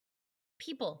thing.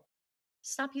 People,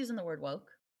 stop using the word woke.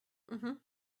 Hmm.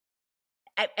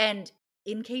 And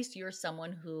in case you're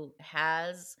someone who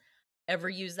has ever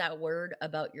used that word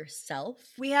about yourself,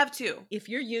 We have two. if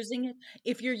you're using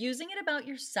it about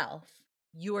yourself,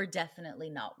 you are definitely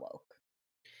not woke.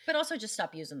 But also just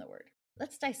stop using the word.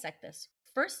 Let's dissect this.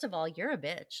 First of all, you're a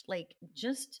bitch. Like,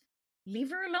 just leave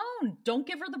her alone. Don't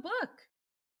give her the book.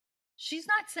 She's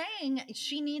not saying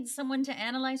she needs someone to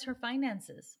analyze her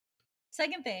finances.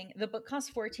 Second thing, the book costs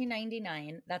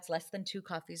 $14.99. That's less than two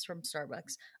coffees from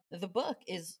Starbucks. The book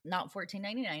is not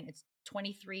 $14.99. It's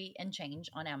 23 and change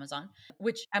on Amazon,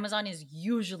 which Amazon is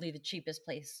usually the cheapest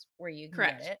place where you can get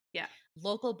Correct. it. Yeah.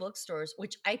 Local bookstores,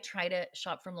 which I try to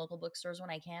shop from local bookstores when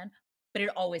I can, but it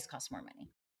always costs more money.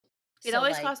 It So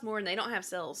always like, costs more and they don't have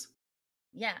sales.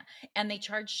 yeah, and they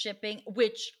charge shipping,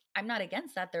 which I'm not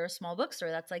against that. They're a small bookstore.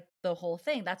 That's like the whole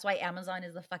thing. That's why Amazon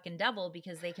is the fucking devil,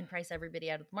 because they can price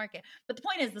everybody out of the market. But the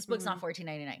point is, this book's Hmm. not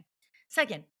 $14.99.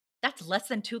 Second, that's less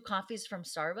than two coffees from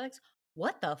Starbucks.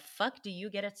 What the fuck do you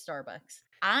get at Starbucks?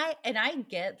 I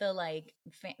get the like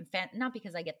not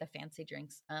because I get the fancy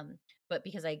drinks, but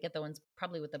because I get the ones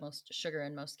probably with the most sugar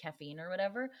and most caffeine or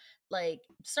whatever. Like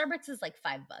Starbucks is like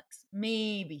 $5,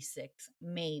 maybe six,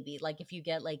 maybe like if you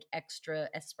get like extra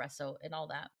espresso and all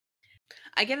that.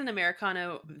 I get an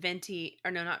Americano venti,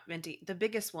 or no, not venti, the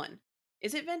biggest one.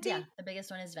 Is it Yeah, venti? the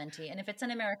biggest one is venti, and if it's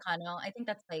an americano, I think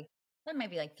that's like that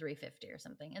might be like 350 or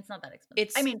something. It's not that expensive.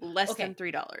 I It's mean, less okay, than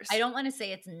I $3. don't want to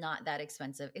say it's not that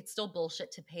expensive. It's still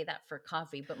bullshit to pay that for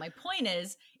coffee, but my point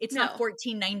is, it's not No.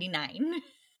 14.99.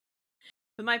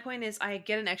 But my point is I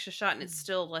get an extra shot and it's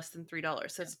still less than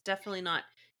 $3. So it's definitely not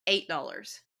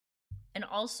 $8. And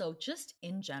also, just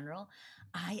in general,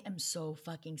 I am so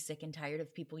fucking sick and tired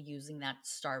of people using that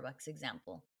Starbucks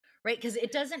example, right? Because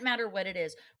it doesn't matter what it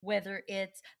is, whether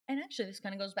it's, and actually, this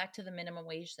kind of goes back to the minimum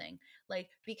wage thing. Like,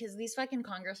 because these fucking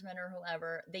congressmen or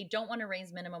whoever, they don't want to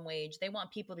raise minimum wage. They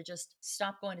want people to just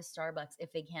stop going to Starbucks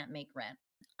if they can't make rent.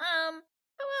 Well,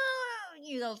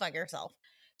 you go fuck yourself.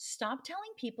 Stop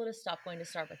telling people to stop going to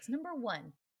Starbucks. Number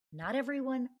one, not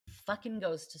everyone fucking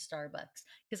goes to Starbucks.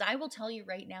 Because I will tell you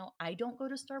right now, I don't go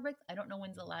to Starbucks. I don't know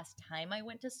when's the last time I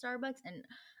went to Starbucks. And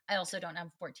I also don't have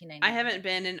I 14.99 haven't here.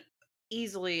 been in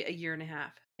easily a year and a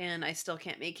half and I still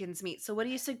can't make ends meet. So what do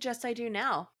you suggest I do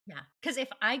now? Yeah. Because if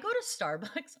I go to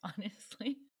Starbucks,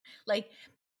 honestly, like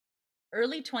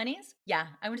early 20s, yeah,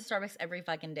 I went to Starbucks every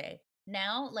fucking day.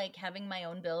 Now, like having my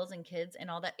own bills and kids and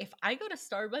all that, if I go to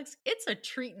Starbucks, it's a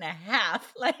treat and a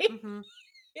half. Like Hmm.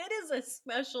 it is a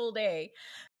special day.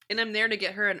 And I'm there to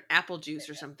get her an apple juice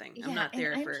or something. I'm Yeah, not and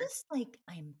there I'm for just like,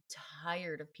 I'm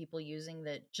tired of people using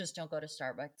the just don't go to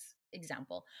Starbucks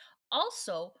example.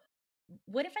 Also,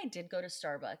 what if I did go to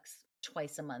Starbucks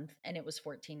twice a month and it was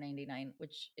 14.99,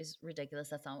 which is ridiculous.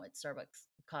 That's not what Starbucks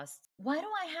costs. Why do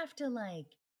I have to like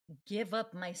give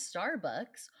up my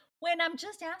Starbucks when I'm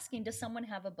just asking, does someone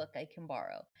have a book I can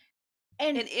borrow?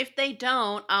 And and if they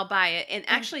don't, I'll buy it. And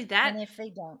and actually and if they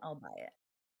don't, I'll buy it.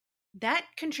 that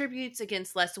contributes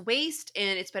against less waste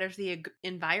and it's better for the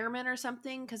environment or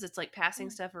something because it's like passing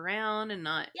Yeah. stuff around and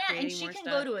not Yeah, and creating she more can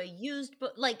go stuff. to a used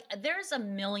book. Like, there's a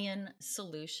million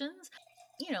solutions.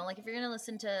 You know, like if you're going to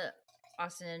listen to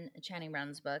Austin Channing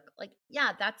Brown's book, like,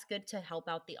 yeah, that's good to help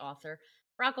out the author.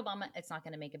 Barack Obama, it's not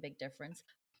going to make a big difference.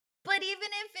 But even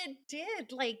if it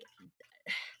did, like,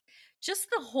 just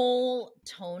the whole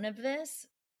tone of this,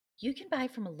 you can buy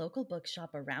from a local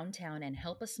bookshop around town and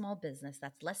help a small business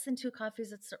that's less than two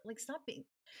coffees at like, stop being.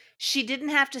 She didn't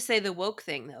have to say the woke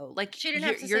thing though. Like She didn't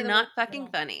you're have to say you're the not woke thing at fucking all.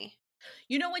 funny.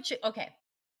 You know what? Okay,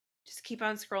 Just keep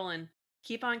on scrolling.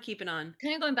 Keep on keeping on.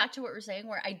 kind of going back to what we're saying,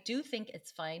 where I do think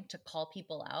it's fine to call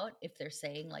people out if they're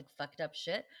saying like fucked up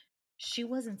shit. She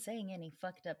wasn't saying any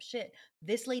fucked up shit.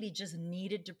 This lady just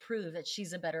needed to prove that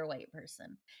she's a better white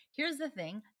person. Here's the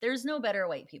thing, there's no better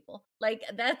white people. Like,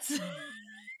 that's,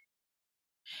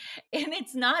 and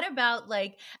it's not about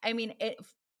like, I mean,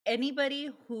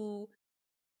 anybody who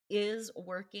is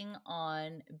working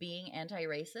on being anti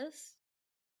racist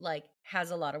like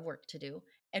has a lot of work to do,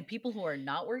 and people who are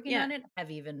not working Yeah. on it have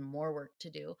even more work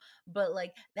to do. But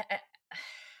like that,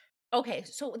 okay,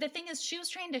 so the thing is, she was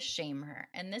trying to shame her,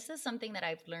 and this is something that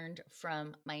I've learned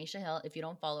from Maisha Hill. If you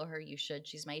don't follow her, you should.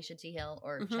 She's Maisha T Hill,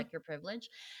 or Hmm. Check Your Privilege.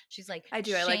 She's like, I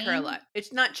do. I like her a shame, lot.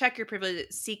 It's not check your privilege,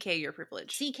 it's CK your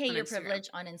privilege CK on your Instagram. privilege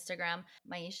on Instagram.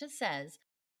 Maisha says,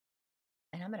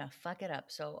 and I'm gonna fuck it up,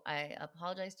 so I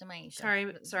apologize to Maisha. Sorry,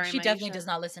 She definitely does Maisha.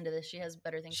 not listen to this. She has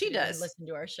better things to She do than does. listen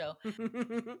to our show.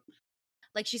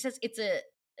 Like, she says, it's a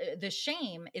the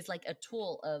shame is like a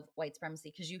tool of white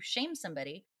supremacy, because you shame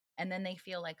somebody and then they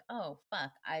feel like, oh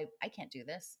fuck, I can't do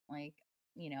this. Like,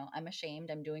 you know, I'm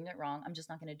ashamed, I'm doing it wrong, I'm just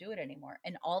not going to do it anymore.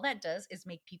 And all that does is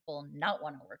make people not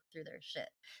want to work through their shit.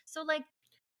 So like,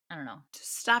 I don't know,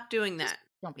 Just stop doing just that.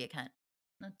 don't be a cunt.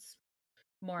 That's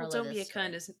Well, moral of don't be this a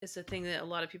cunt story. is a thing that a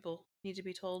lot of people need to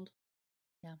be told.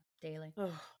 Yeah, daily.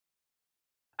 Oh,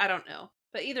 I don't know.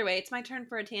 But either way, it's my turn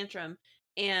for a tantrum.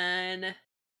 And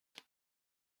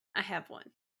I have one.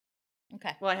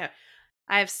 Okay, Well,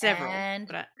 I have several, and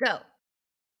but go.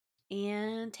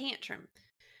 and tantrum.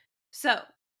 So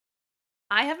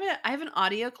I have an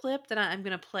audio clip that I'm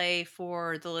gonna play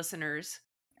for the listeners.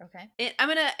 Okay. I'm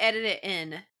gonna edit it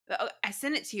in. I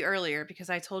sent it to you earlier because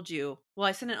I told you. Well,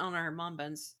 I sent it on our Mom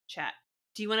Buns chat.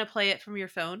 Do you want to play it from your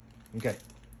phone? Okay,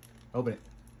 open it.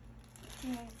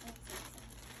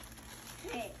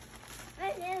 Hey,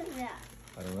 what is that?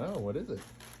 I don't know. What is it?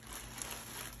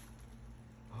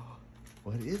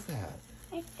 What is that?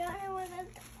 I thought it was a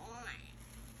toy.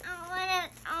 I want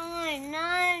it on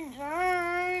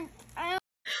my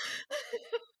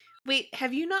Wait,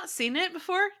 have you not seen it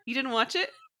before? You didn't watch it?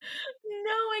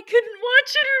 No, I couldn't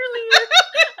watch it earlier.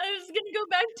 I was gonna go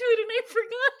back to it and I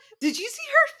forgot. Did you see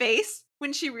her face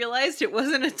when she realized it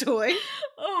wasn't a toy?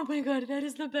 Oh my god, that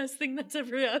is the best thing that's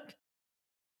ever happened.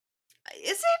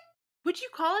 Is it? Would you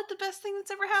call it the best thing that's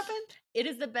ever happened? It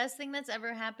is the best thing that's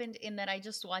ever happened in that I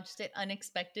just watched it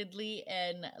unexpectedly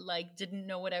and like didn't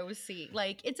know what I was seeing.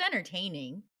 Like, it's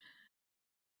entertaining.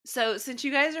 So, since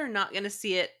you guys are not going to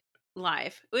see it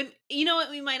live, you know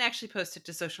what? We might actually post it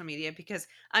to social media because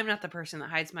I'm not the person that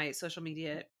hides my social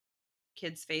media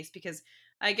kid's face because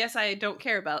I guess I don't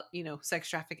care about, sex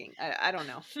trafficking. I don't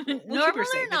know. We'll keep Normal her or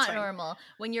safe. It's not fine. normal?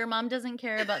 When your mom doesn't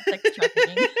care about sex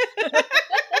trafficking.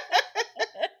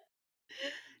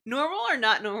 Normal or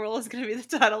not normal is going to be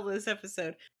the title of this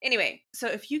episode. Anyway, so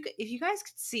if you guys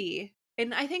could see,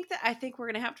 and I think we're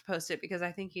going to have to post it because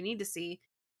I think you need to see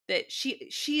that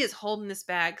she is holding this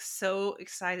bag so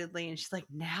excitedly and she's like,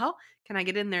 "Now? Can I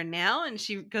get in there now?" And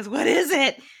she goes, "What is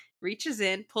it?" Reaches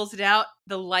in, pulls it out,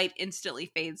 the light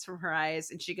instantly fades from her eyes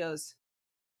and she goes,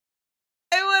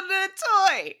 "I want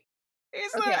a toy."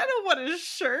 He's like, "I Okay. don't want a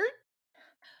shirt."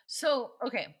 So,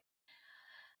 okay.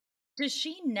 Does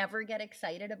she never get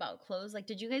excited about clothes? Like,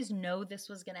 did you guys know this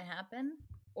was going to happen?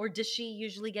 Or does she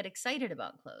usually get excited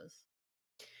about clothes?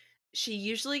 She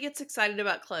usually gets excited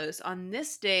about clothes. On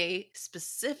this day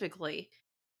specifically,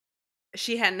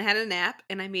 she hadn't had a nap,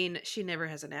 and I mean, she never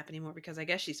has a nap anymore because I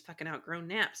guess she's fucking outgrown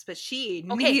naps, but she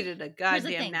Okay, needed a here's the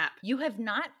goddamn thing. nap. You have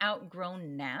not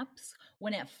outgrown naps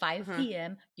when at 5 Uh-huh.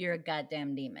 p.m. you're a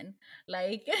goddamn demon.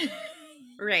 Like,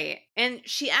 Right. And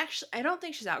I don't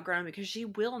think she's outgrown because she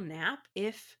will nap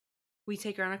if we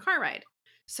take her on a car ride.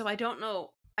 So I don't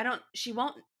know. She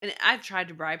won't. And I've tried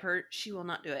to bribe her. She will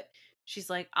not do it. She's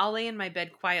like, I'll lay in my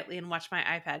bed quietly and watch my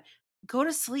iPad. Go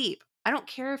to sleep. I don't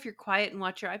care if you're quiet and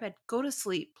watch your iPad. Go to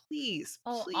sleep. Please.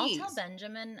 Oh, I'll tell Please.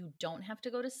 Benjamin, you don't have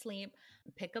to go to sleep.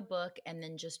 Pick a book and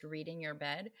then just read in your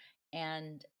bed.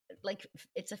 And like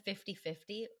it's a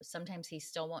 50-50. Sometimes he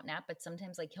still won't nap, but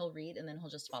sometimes like he'll read and then he'll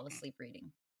just fall asleep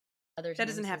reading. Other That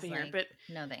doesn't times he's happen here. like, But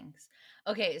no thanks.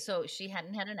 Okay, so she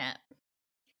hadn't had a nap.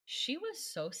 She was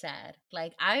so sad.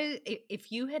 Like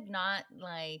if you had not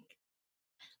like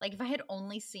if I had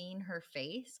only seen her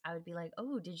face, I would be like,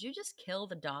 "Oh, did you just kill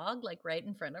the dog like right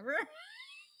in front of her?"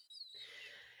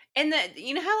 and that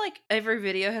you know how like every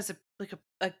video has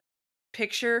a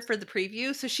picture for the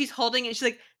preview? So she's holding it, she's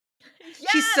like she's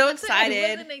Yeah, so that's what I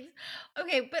excited. wasn't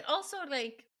okay, but also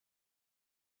like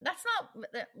that's not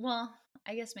well,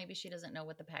 I guess maybe she doesn't know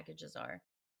what the packages are.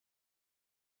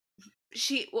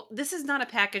 This is not a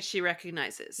package she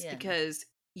recognizes Yeah. because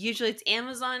usually it's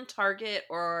Amazon, Target,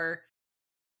 or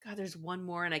God, there's one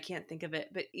more and I can't think of it.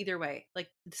 But either way, like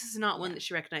this is not one Yeah. that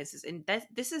she recognizes, and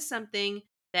this is something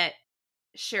that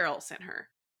Cheryl sent her.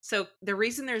 So the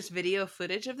reason there's video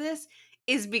footage of this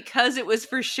is because it was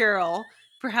for Cheryl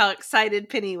for how excited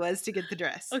Penny was to get the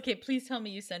dress. Okay, please tell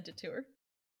me you sent it to her.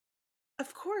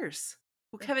 Of course.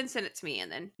 Well, Kevin sent it to me,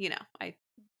 and then I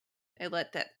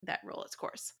let that roll its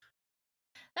course.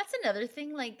 That's another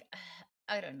thing, like,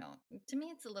 I don't know. To me,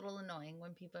 it's a little annoying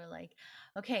when people are like,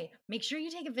 okay, make sure you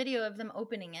take a video of them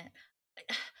opening it.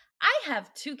 I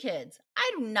have 2 kids.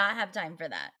 I do not have time for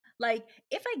that. Like,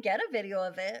 if I get a video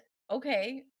of it,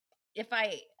 okay. If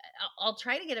I'll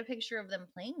try to get a picture of them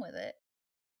playing with it,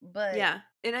 but Yeah.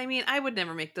 And I mean, I would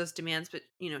never make those demands, but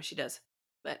she does.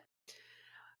 But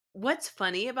what's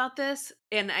funny about this,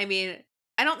 and I mean,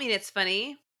 I don't mean it's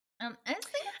funny. I just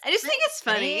think I just think it's it's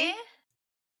funny. funny.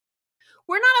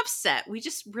 We're not upset. We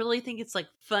just really think it's like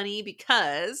funny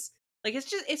because like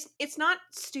it's not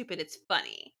stupid, it's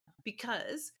funny.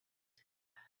 Because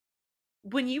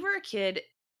when you were a kid,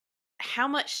 how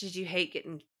much did you hate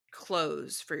getting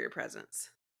clothes for your presents?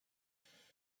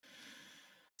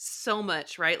 So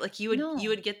much, right? Like you No.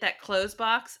 would get that clothes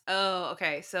box. Oh,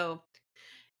 okay. So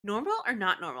normal or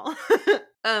not normal?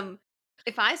 um,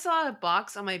 if I saw a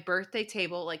box on my birthday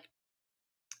table, like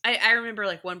I remember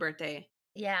like one birthday.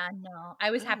 Yeah, no.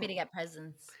 I was happy to Oh. get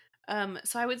presents.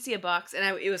 So I would see a box,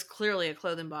 and it was clearly a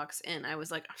clothing box, and I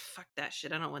was like, "Oh, fuck that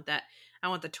shit. I don't want that. I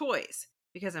want the toys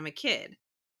because I'm a kid."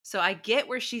 So I get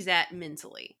where she's at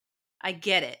mentally. I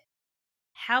get it.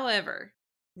 However,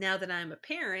 now that I'm a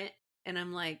parent and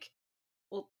I'm like,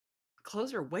 well,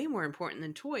 clothes are way more important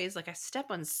than toys. Like I step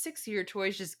on 6 of your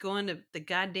toys just going to the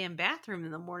goddamn bathroom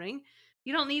in the morning.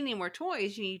 You don't need any more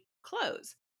toys. You need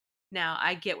clothes. Now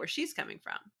I get where she's coming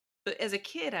from. But as a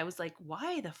kid, I was like,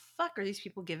 why the fuck are these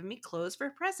people giving me clothes for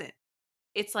a present?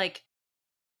 It's like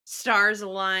stars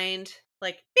aligned,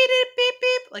 like beep beep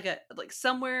beep beep, like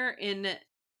somewhere in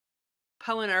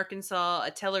Poen, Arkansas,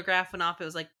 a telegraph went off. It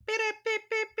was like beep beep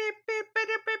beep beep beep beep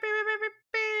beep beep beep beep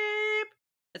beep.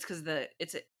 That's because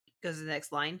it goes to the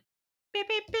next line. Beep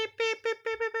beep beep beep beep beep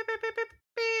beep beep beep beep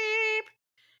beep.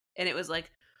 And it was like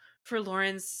for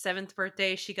Lauren's 7th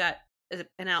birthday, she got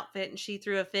an outfit and she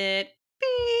threw a fit.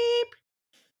 Beep.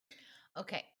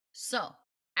 Okay. So,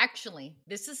 actually,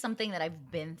 this is something that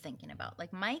I've been thinking about.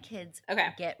 Like, my kids Okay.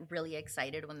 get really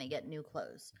excited when they get new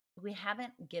clothes. We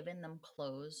haven't given them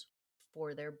clothes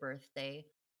for their birthday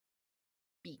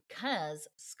because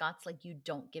Scott's like, you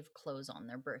don't give clothes on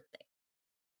their birthday.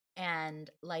 And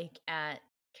like at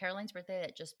Caroline's birthday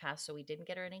that just passed, so we didn't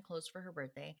get her any clothes for her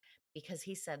birthday because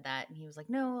he said that and he was like,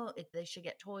 no, they should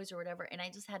get toys or whatever. And I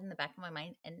just had in the back of my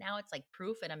mind, and now it's like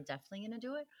proof, and I'm definitely going to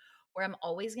do it. Where I'm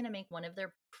always going to make one of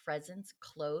their presents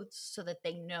clothes so that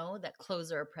they know that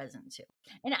clothes are a present too.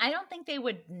 And I don't think they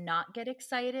would not get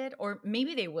excited, or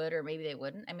maybe they would, or maybe they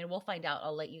wouldn't. I mean, we'll find out.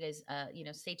 I'll let you guys,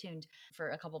 stay tuned for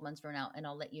a couple months from now, and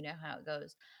I'll let you know how it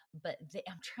goes. But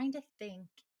I'm trying to think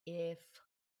if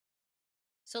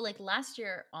so like last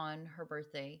year on her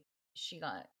birthday, she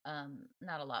got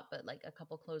not a lot, but like a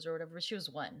couple clothes or whatever. But she was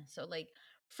 1. So like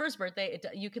first birthday,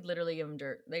 you could literally give them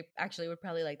dirt. They actually would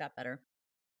probably like that better.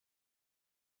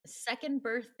 Second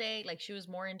birthday, like she was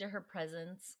more into her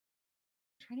presents.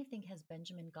 I'm trying to think, has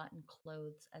Benjamin gotten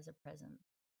clothes as a present?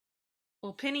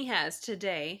 Well, Penny has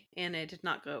today, and it did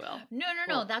not go well. No, no,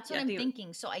 no. Well, That's what yeah, I I'm think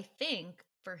thinking. So I think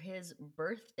for his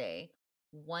birthday,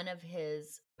 one of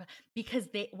his because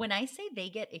they when I say they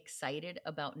get excited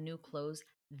about new clothes,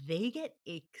 they get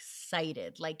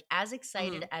excited. Like as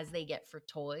excited mhm. as they get for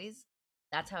toys.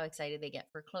 That's how excited they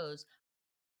get for clothes.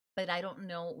 But I don't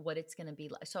know what it's going to be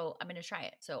like. So I'm going to try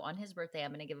it. So on his birthday,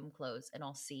 I'm going to give him clothes and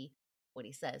I'll see what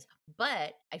he says.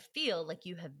 But I feel like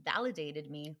you have validated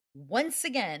me once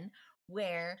again,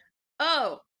 where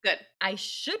Oh, good. I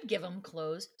should give them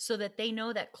clothes so that they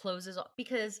know that clothes is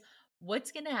because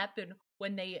what's going to happen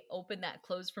when they open that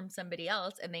clothes from somebody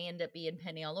else and they end up being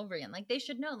Penny all over again? Like they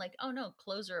should know, like, oh no,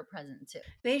 clothes are a present too.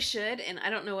 They should, and I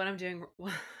don't know what I'm doing.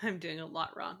 I'm doing a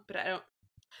lot wrong, but I don't.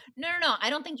 No. I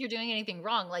don't think you're doing anything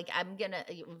wrong. Like I'm gonna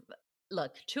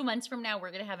look. 2 months from now,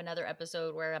 we're gonna have another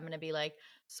episode where I'm gonna be like,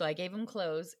 so I gave him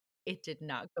clothes. It did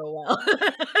not go well.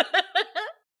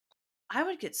 I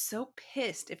would get so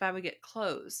pissed if I would get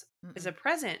clothes as a Mm-mm.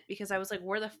 present because I was like,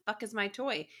 where the fuck is my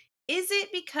toy? Is it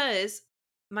because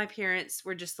my parents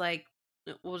were just like,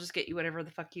 we'll just get you whatever the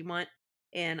fuck you want?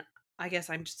 And I guess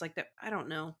I'm just like that. I don't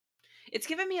know. It's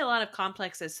given me a lot of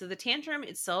complexes. So the tantrum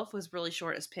itself was really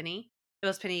short as Penny. It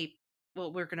was Penny.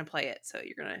 Well, we're gonna play it, so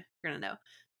you're gonna know.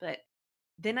 But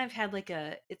then I've had like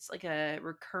it's like a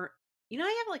recurrent. You know,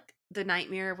 I have like the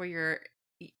nightmare where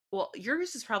well,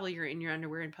 yours is probably you're in your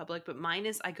underwear in public, but mine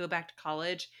is I go back to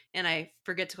college and I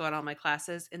forget to go out all my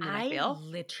classes and then I I fail.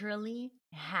 literally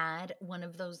had one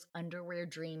of those underwear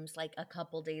dreams like a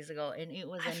couple days ago, and it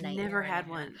was a I've never nightmare and a had half.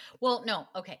 one. Well, no,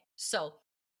 okay. So,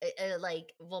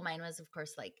 like, well, mine was, of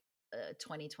course, like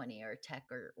 2020 or tech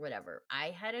or whatever. I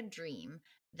had a dream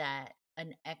that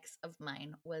an ex of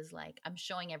mine was like, I'm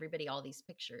showing everybody all these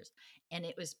pictures, and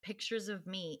it was pictures of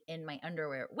me in my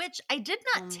underwear, which I did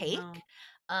Oh not no. take.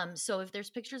 So if there's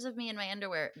pictures of me in my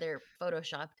underwear, they're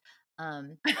photoshopped.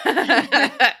 Um,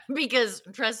 because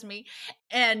trust me,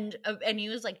 and he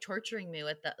was like torturing me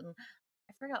with that.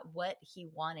 I forgot what he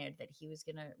wanted that he was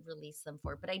gonna release them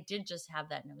for, but I did just have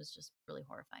that, and it was just really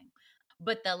horrifying.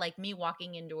 But the like me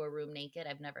walking into a room naked,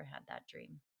 I've never had that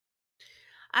dream.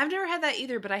 I've never had that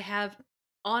either, but I have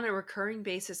on a recurring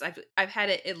basis. I've had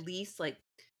it at least like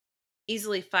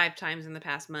easily 5 times in the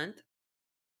past month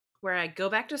where I go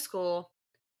back to school.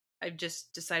 I've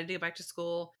just decided to go back to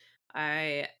school.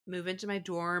 I move into my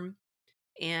dorm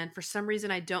and for some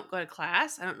reason I don't go to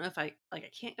class. I don't know if I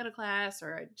can't go to class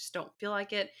or I just don't feel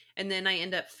like it, and then I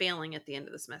end up failing at the end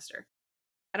of the semester.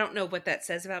 I don't know what that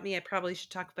says about me. I probably should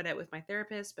talk about it with my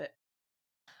therapist, but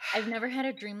I've never had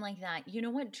a dream like that. You know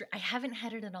what? I haven't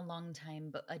had it in a long time,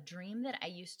 but a dream that I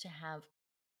used to have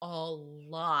a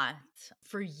lot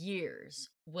for years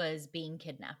was being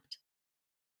kidnapped.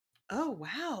 oh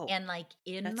wow. And like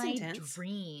in That's my intense.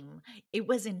 dream, it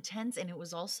was intense and it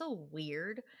was also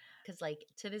weird because, like,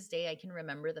 to this day, I can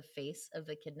remember the face of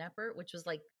the kidnapper, which was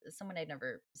like someone I'd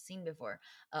never seen before.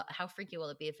 How freaky will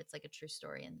it be if it's like a true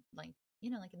story and, like,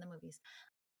 like in the movies?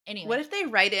 What Anyway, if they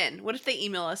write in? What if they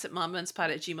email us at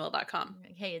momandspot@gmail.com?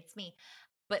 like, hey, it's me.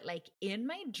 But like in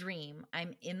my dream,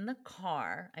 I'm in the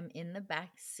car, I'm in the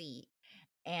back seat,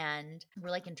 and we're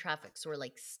like in traffic, so we're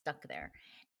like stuck there.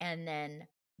 And then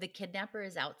the kidnapper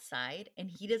is outside and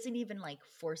he doesn't even like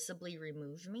forcibly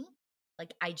remove me.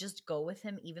 Like I just go with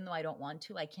him even though I don't want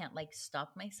to. I can't like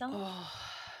stop myself. Oh.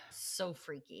 So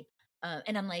freaky.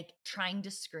 And I'm like trying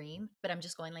to scream, but I'm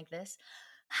just going like this.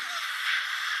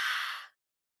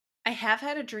 I have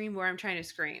had a dream where I'm trying to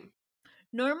scream.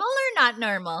 Normal or not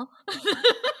normal?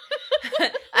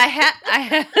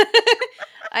 I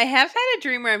I have had a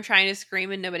dream where I'm trying to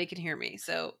scream and nobody can hear me.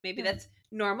 So maybe that's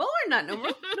normal or not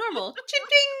normal. Normal.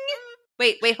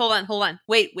 Ching. Wait, hold on.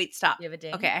 Wait, stop. You have a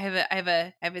ding? Okay, I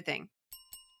have a thing.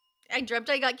 I dreamt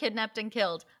I got kidnapped and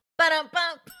killed.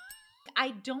 Ba-dum-bum.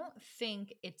 I don't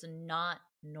think it's not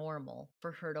normal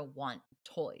for her to want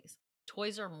toys.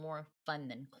 Toys are more fun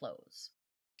than clothes.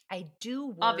 I do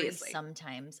worry Obviously.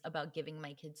 sometimes about giving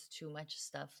my kids too much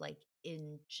stuff, like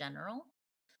in general.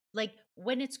 Like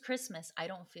when it's Christmas, I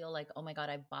don't feel like, oh my God,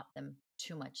 I bought them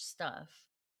too much stuff.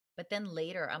 But then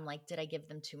later, I'm like, did I give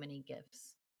them too many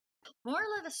gifts?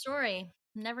 Moral of the story,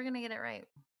 never gonna get it right.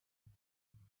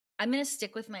 I'm gonna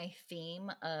stick with my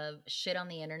theme of shit on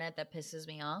the internet that pisses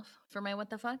me off for my what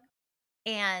the fuck.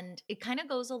 And it kind of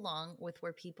goes along with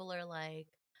where people are like,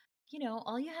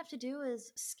 all you have to do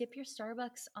is skip your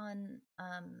Starbucks on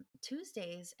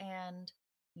Tuesdays and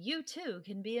you too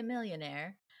can be a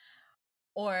millionaire.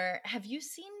 Or have you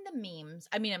seen the memes?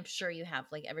 I mean, I'm sure you have,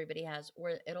 like everybody has,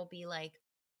 where it'll be like,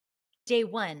 day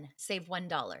one, save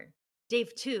 $1. Day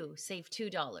two, save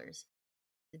 $2.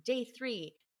 Day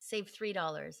three, save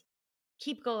 $3.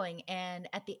 Keep going. And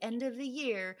at the end of the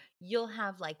year, you'll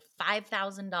have like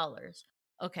 $5,000.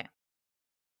 Okay.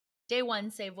 Day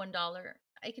one, save $1.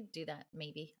 I could do that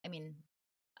maybe. I mean,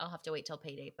 I'll have to wait till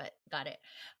payday, but got it.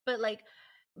 But like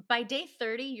by day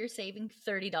 30, you're saving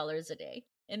 $30 a day.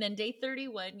 And then day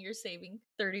 31, you're saving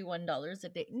 $31 a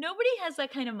day. Nobody has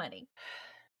that kind of money.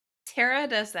 Tara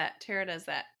does that.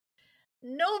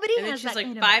 Nobody And then has she's that like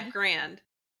kind of money. $5,000.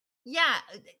 Yeah.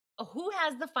 Who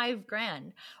has the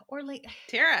 $5,000? Or like,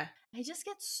 Tara. I just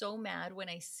get so mad when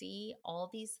I see all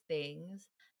these things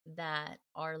that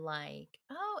are like,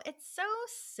 oh, it's so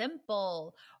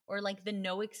simple. Or like the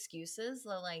no excuses.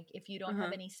 Like, if you don't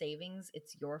have any savings,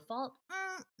 it's your fault.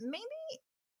 Maybe.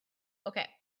 Okay.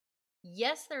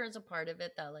 Yes, there is a part of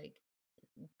it that like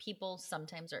people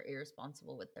sometimes are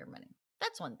irresponsible with their money.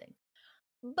 That's one thing.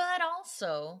 But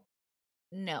also,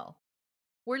 no,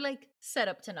 we're like set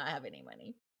up to not have any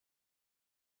money.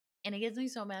 And it gets me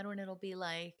so mad when it'll be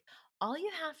like, all you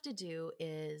have to do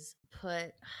is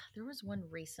put, there was one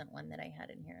recent one that I had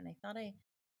in here and I thought I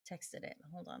texted it.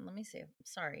 Hold on, let me see.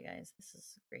 Sorry, guys. This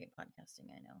is great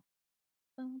podcasting, I know.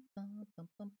 Bum, bum, bum,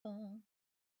 bum, bum.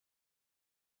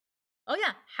 Oh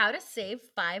yeah, how to save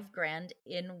 $5,000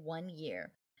 in 1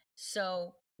 year.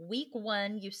 So week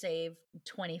 1 you save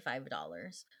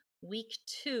 $25. Week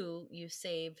 2 you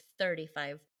save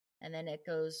 35, and then it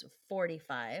goes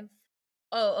 45.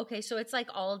 Oh, okay, so it's like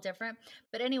all different.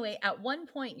 But anyway, at one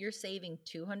point you're saving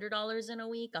 $200 in a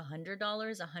week,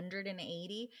 $100,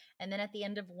 180, and then at the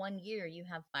end of 1 year you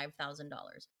have $5,000.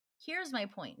 Here's my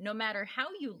point. No matter how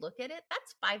you look at it,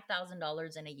 that's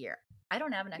 $5,000 in a year. I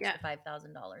don't have an extra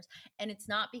 $5,000. And it's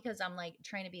not because I'm like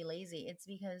trying to be lazy. It's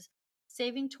because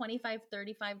saving $25,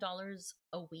 $35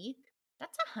 a week,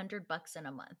 that's $100 in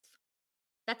a month.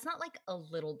 That's not like a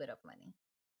little bit of money,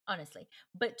 honestly.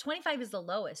 But 25 is the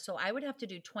lowest. So I would have to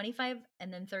do 25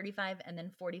 and then 35 and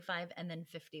then 45 and then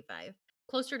 55,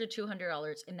 closer to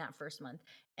 $200 in that first month.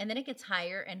 And then it gets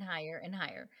higher and higher and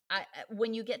higher.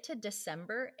 When you get to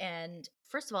December, and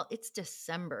first of all, it's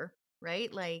December,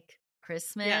 right? Like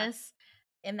Christmas.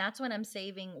 And that's when I'm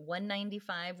saving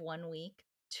 195 one week,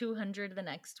 200 the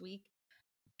next week.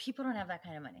 People don't have that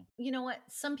kind of money. You know what?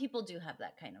 Some people do have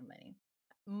that kind of money.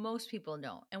 Most people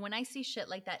don't. And when I see shit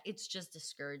like that, it's just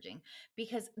discouraging,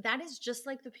 because that is just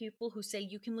like the people who say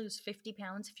you can lose 50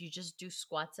 pounds if you just do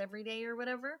squats every day or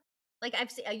whatever. Like I've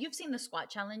seen, you've seen the squat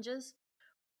challenges,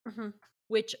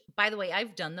 which by the way,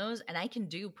 I've done those and I can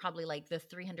do probably like the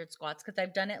 300 squats because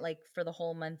I've done it like for the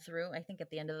whole month through. I think at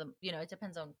the end of the, it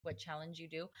depends on what challenge you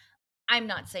do. I'm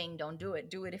not saying don't do it.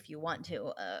 Do it if you want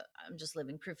to. I'm just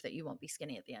living proof that you won't be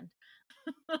skinny at the end.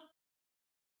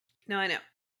 No, I know.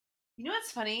 You know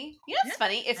what's funny? Yeah,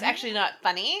 funny? It's funny. actually not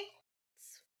funny.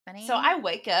 It's funny. So I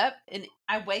wake up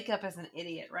as an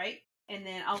idiot, right? And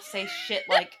then I'll say shit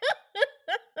like,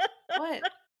 what?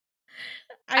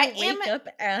 I wake up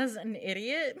as an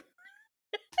idiot.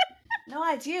 No,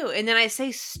 I do. And then I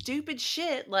say stupid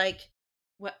shit like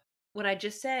what I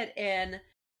just said. And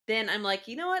then I'm like,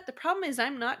 you know what? The problem is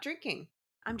I'm not drinking.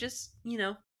 I'm just,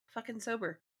 fucking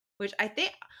sober. Which I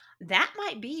think that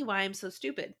might be why I'm so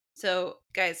stupid. So,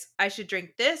 guys, I should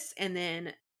drink this and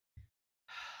then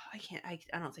I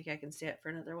don't think I can stay up for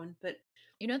another one, but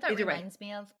You know what that either way. reminds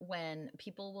me of? When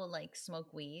people will like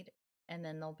smoke weed and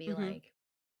then they'll be Mhm. like,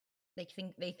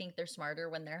 they think they're smarter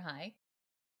when they're high.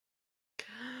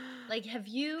 Like, did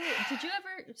you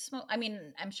ever smoke? I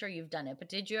mean, I'm sure you've done it, but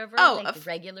did you ever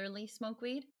regularly smoke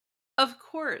weed? Of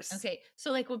course. Okay.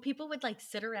 So like when people would like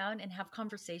sit around and have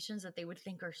conversations that they would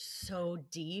think are so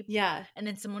deep. Yeah. And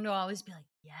then someone will always be like,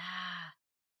 yeah,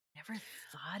 never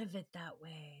thought of it that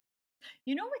way.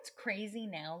 You know what's crazy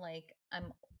now? Like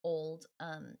I'm old.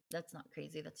 That's not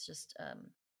crazy. That's just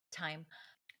time.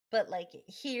 But like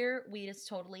here, weed is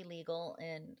totally legal,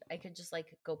 and I could just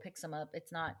like go pick some up.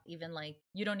 It's not even like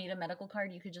you don't need a medical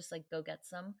card. You could just like go get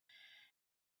some.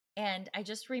 And I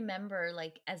just remember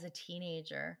like as a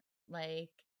teenager,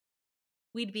 like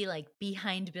we'd be like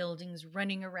behind buildings,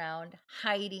 running around,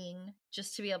 hiding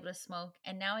just to be able to smoke.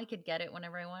 And now I could get it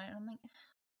whenever I want it. I'm like,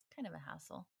 it's kind of a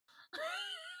hassle.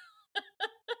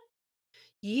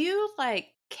 You like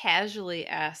casually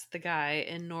asked the guy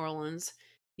in New Orleans,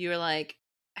 you were like,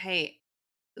 hey,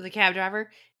 the cab driver,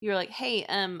 you were like, hey,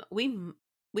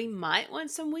 we might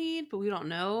want some weed, but we don't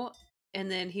know.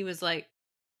 And then he was like,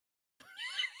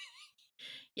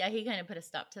 Yeah, he kind of put a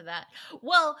stop to that.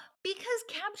 Well, because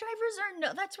cab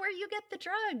drivers that's where you get the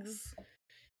drugs.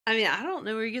 I mean, I don't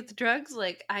know where you get the drugs.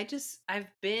 Like, I've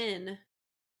been.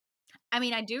 I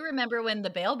mean, I do remember when the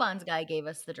bail bonds guy gave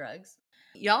us the drugs.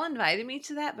 Y'all invited me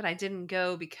to that, but I didn't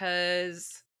go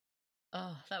because.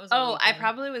 Oh, that was. I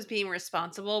probably was being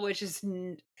responsible, which is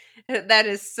that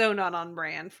is so not on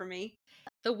brand for me.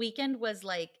 The weekend was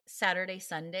like Saturday,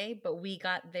 Sunday, but we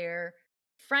got there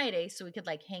Friday so we could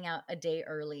like hang out a day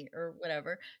early or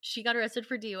whatever. She got arrested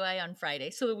for DUI on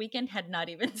Friday, so the weekend had not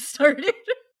even started.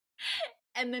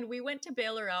 And then we went to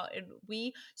bail her out, and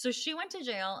so she went to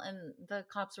jail, and the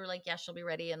cops were like, yeah, she'll be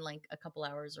ready in like a couple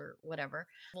hours or whatever.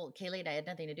 Well, Kaylee and I had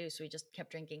nothing to do, so we just kept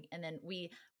drinking. And then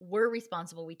we were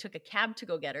responsible. We took a cab to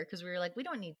go get her because we were like, we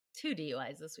don't need 2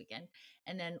 DUIs this weekend.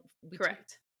 And then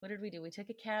Correct. what did we do? We took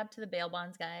a cab to the bail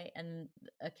bonds guy and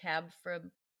a cab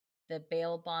from the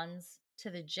bail bonds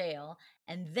to the jail.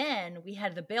 And then we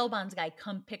had the bail bonds guy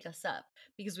come pick us up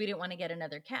because we didn't want to get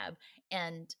another cab.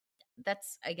 And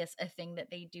that's, I guess, a thing that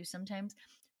they do sometimes.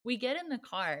 We get in the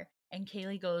car and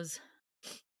Kaylee goes,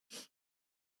 "It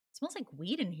smells like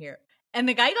weed in here." And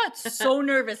the guy got so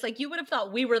nervous. Like, you would have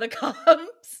thought we were the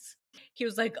cops. He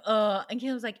was like, and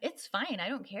Kaylee was like, "It's fine. I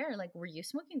don't care. Like, were you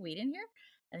smoking weed in here?"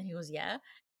 And then he goes, "Yeah."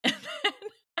 And then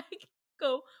I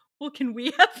go, "Well, can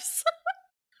we have some?"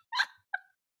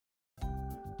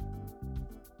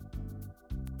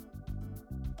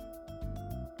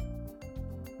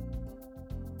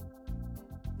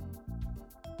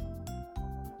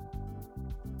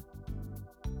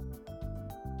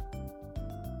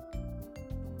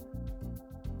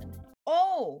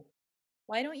 Oh,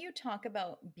 why don't you talk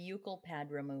about buccal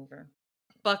pad remover?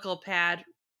 Buccal fat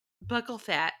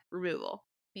removal.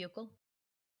 Buccal?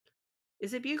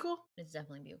 Is it buccal? It's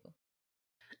definitely buccal.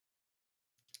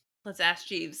 Let's ask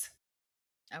Jeeves.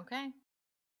 Okay.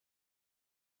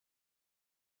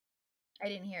 I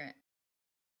didn't hear it.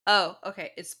 Oh,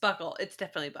 okay. It's buccal. It's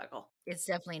definitely buccal. It's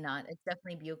definitely not. It's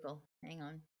definitely buccal. Hang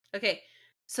on. Okay.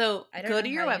 So I don't go know to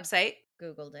your how you website,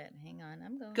 Googled it. Hang on.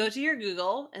 I'm going. go to your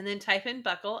Google, and then type in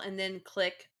buccal, and then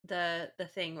click the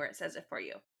thing where it says it for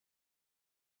you.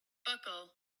 Buccal.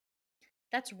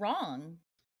 That's wrong.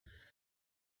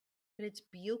 But it's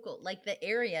buccal. Like, the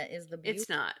area is the buccal. It's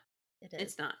not. It is.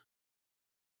 It's not.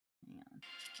 Hang on.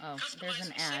 Oh, there's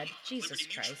an ad. Jesus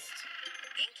Christ.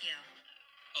 Thank you.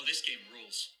 Oh, this game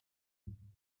rules.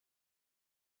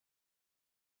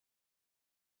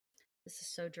 This is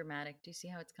so dramatic. Do you see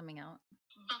how it's coming out?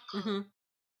 Buccal. Mm-hmm.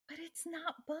 But it's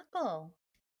not buccal.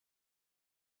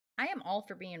 I am all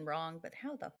for being wrong, but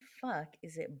how the fuck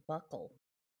is it buccal?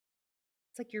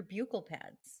 It's like your buccal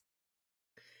pads.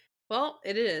 Well,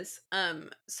 it is.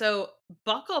 So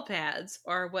buccal pads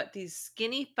are what these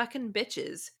skinny fucking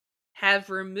bitches have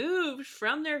removed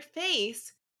from their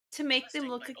face to make them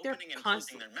look like they're opening and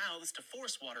closing their mouths to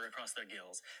force water across their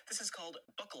gills. This is called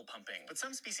buccal pumping. But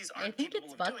some species aren't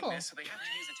capable of doing this, so they have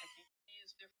to use a technique.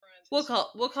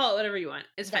 We'll call it whatever you want.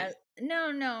 It's fine.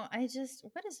 No.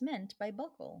 What is meant by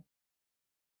buccal?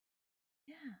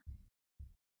 Yeah.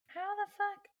 How the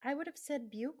fuck? I would have said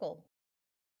buccal.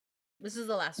 This is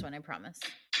the last one, I promise.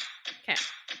 Okay.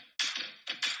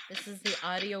 This is the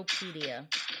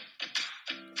Audiopedia.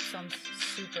 Sounds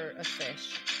super a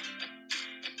fish.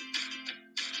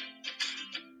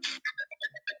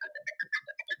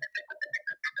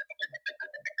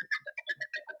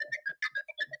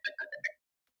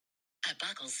 A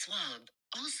buccal swab,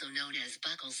 also known as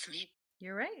buccal smear.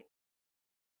 You're right.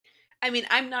 I mean,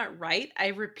 I'm not right. I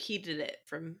repeated it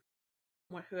from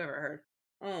whoever heard.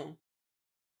 Oh.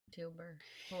 Tuber,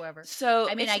 whoever. So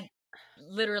I mean, I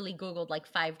literally Googled like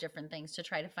 5 different things to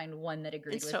try to find one that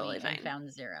agreed with totally me fine. and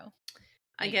found 0.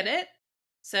 I get it.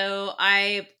 So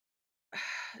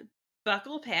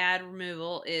buccal pad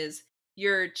removal is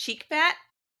your cheek fat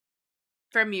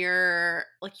from your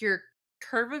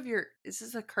curve of your, is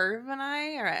this a curve of an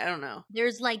eye, or I don't know.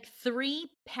 There's like 3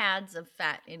 pads of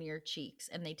fat in your cheeks,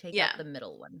 and they take out the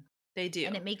middle one. They do.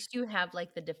 And it makes you have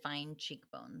like the defined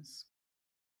cheekbones.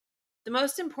 The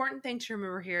most important thing to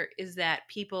remember here is that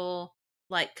people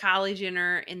like Kylie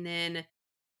Jenner, and then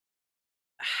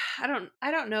I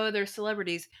don't know other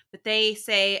celebrities, but they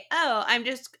say, "Oh, I'm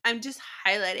just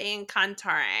highlighting and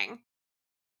contouring."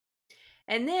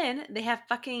 And then they have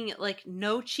fucking like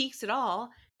no cheeks at all,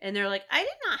 and they're like, "I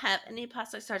did not have any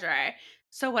plastic surgery."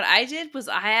 So what I did was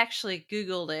I actually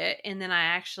Googled it, and then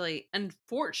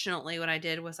unfortunately what I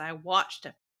did was I watched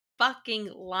a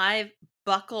fucking live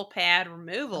buccal pad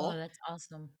removal. Oh, that's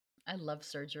awesome. I love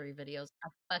surgery videos. I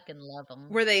fucking love them.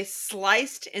 Where they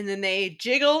sliced, and then they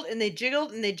jiggled and they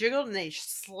jiggled and they jiggled and they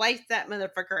sliced that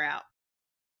motherfucker out.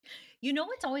 You know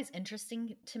what's always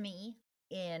interesting to me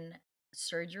in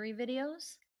surgery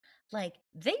videos? Like,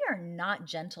 they are not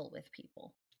gentle with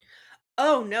people.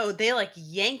 Oh no, they like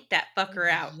yank that fucker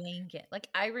out. Yank it. Like,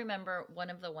 I remember one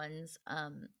of the ones,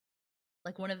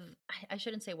 like I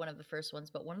shouldn't say one of the first ones,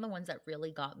 but one of the ones that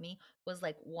really got me was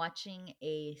like watching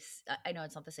I know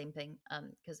it's not the same thing,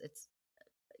 because it's,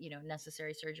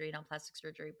 necessary surgery, not plastic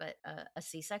surgery, but a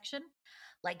C-section.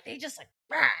 Like, they just like,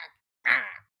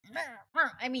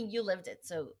 I mean, you lived it,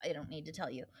 so I don't need to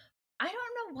tell you. I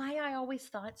don't know know why I always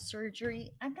thought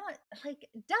surgery, I'm not like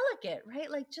delicate, right?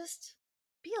 Like just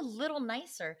be a little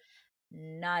nicer.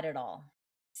 Not at all.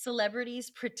 Celebrities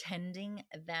pretending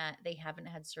that they haven't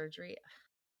had surgery.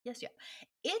 Yes, yeah.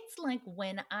 It's like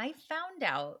when I found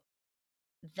out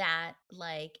that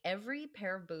like every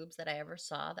pair of boobs that I ever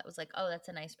saw that was like, oh, that's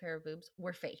a nice pair of boobs,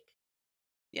 were fake.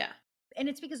 Yeah. And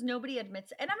it's because nobody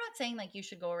admits, and I'm not saying like you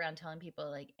should go around telling people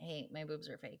like, hey, my boobs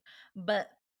are fake, but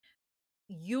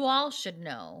you all should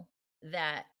know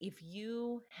that if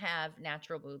you have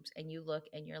natural boobs and you look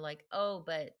and you're like, oh,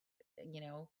 but you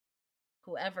know,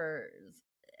 whoever's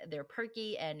they're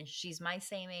perky and she's my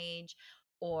same age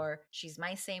or she's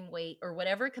my same weight or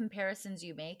whatever comparisons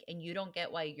you make and you don't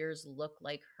get why yours look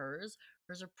like hers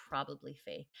are probably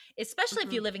fake. Especially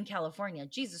if you live in California.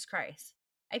 Jesus Christ.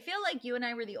 I feel like you and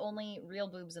I were the only real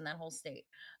boobs in that whole state.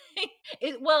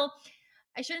 Well,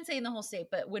 I shouldn't say in the whole state,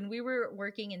 but when we were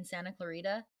working in Santa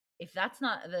Clarita, if that's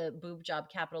not the boob job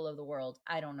capital of the world,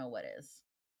 I don't know what is.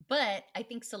 But I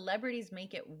think celebrities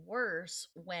make it worse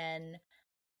when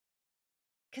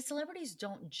because celebrities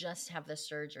don't just have the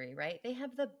surgery, right? They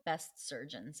have the best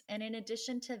surgeons. And in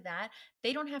addition to that,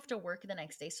 they don't have to work the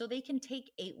next day. So they can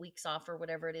take 8 weeks off or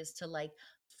whatever it is to like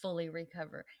fully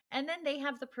recover. And then they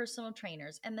have the personal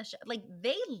trainers and like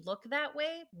they look that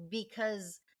way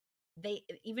because they,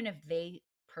 even if they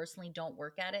personally don't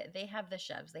work at it, they have the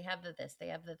chefs, they have the this, they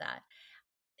have the that.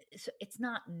 So it's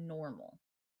not normal.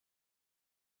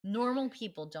 Normal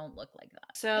people don't look like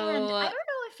that. And I So don't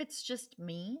know if it's just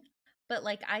me, but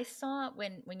like I saw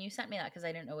when you sent me that because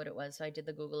I didn't know what it was, so I did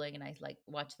the googling and I like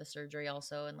watched the surgery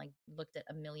also and like looked at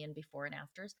a million before and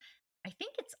afters. I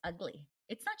think it's ugly.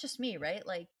 It's not just me, right?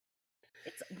 Like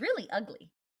it's really ugly.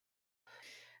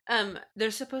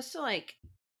 they're supposed to like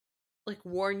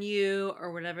warn you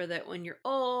or whatever that when you're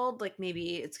old, like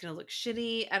maybe it's gonna look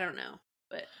shitty. I don't know,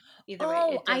 but either way,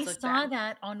 Oh, it I does look saw bad.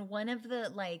 that on one of the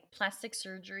like plastic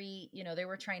surgery, they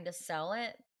were trying to sell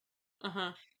it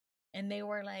Uh-huh. and they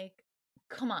were like,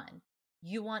 "Come on.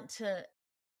 You want to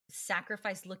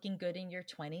sacrifice looking good in your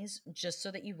 20s just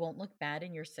so that you won't look bad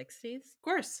in your 60s?" Of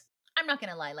course. I'm not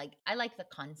going to lie, like I like the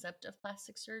concept of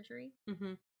plastic surgery.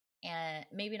 Mm-hmm. And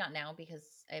maybe not now because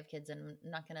I have kids and I'm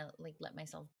not going to like let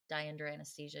myself die under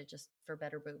anesthesia just for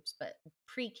better boobs, but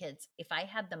pre-kids, if I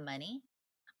had the money,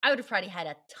 I would have probably had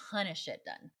a ton of shit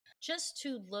done just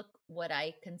to look what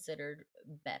I considered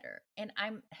better. And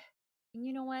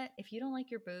you know what? If you don't like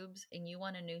your boobs and you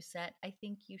want a new set, I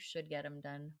think you should get them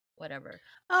done. Whatever.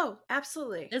 Oh,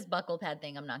 absolutely. This buckle pad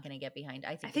thing, I'm not going to get behind.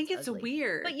 I I think think it's it's ugly.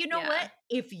 weird. But you know what?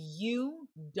 Yeah. If you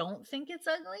don't think it's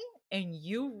ugly and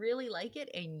you really like it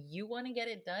and you want to get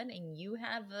it done and you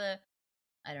have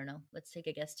I don't know, let's take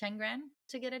a guess, 10 grand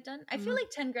to get it done. I feel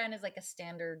like 10 grand is like a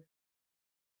standard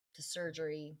to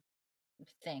surgery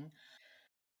thing.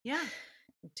 Yeah.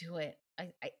 Do it.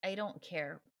 I don't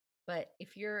care. But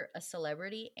if you're a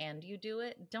celebrity and you do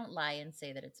it, don't lie and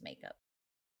say that it's makeup.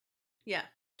 Yeah.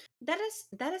 That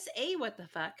is a what the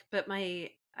fuck, but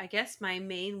I guess my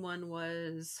main one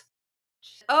was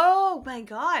oh my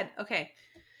god. Okay.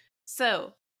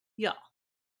 So, y'all,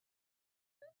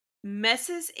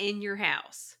 messes in your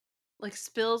house. Like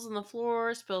spills on the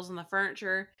floor, spills on the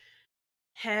furniture.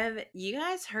 Have you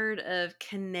guys heard of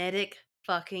kinetic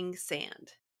fucking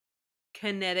sand?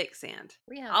 Kinetic sand.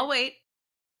 We have I'll it. wait.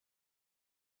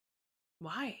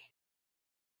 Why?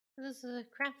 This is a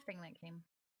craft thing that came.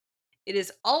 It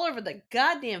is all over the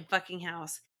goddamn fucking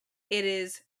house.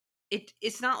 It's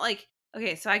not like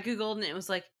okay, so I googled and it was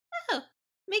like, "Oh,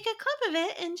 make a cup of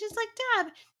it and just like dab."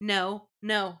 No,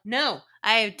 no, no.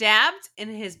 I have dabbed and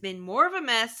it has been more of a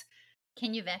mess.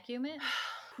 Can you vacuum it?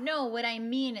 No, what I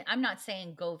mean, I'm not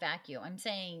saying go vacuum. I'm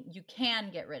saying you can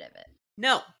get rid of it.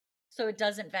 No, So it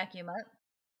doesn't vacuum up?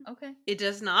 Okay. it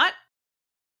does not.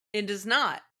 It does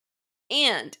not.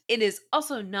 And it is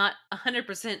also not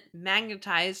 100%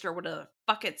 magnetized or whatever the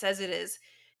fuck it says it is.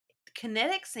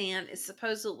 Kinetic sand is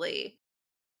supposedly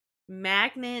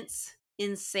magnets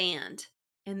in sand.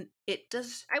 And it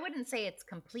does. I wouldn't say it's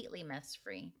completely mess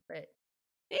free, but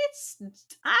It's.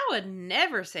 I would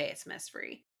never say it's mess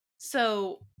free.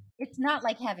 So. it's not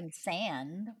like having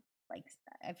sand. Like,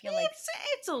 I feel like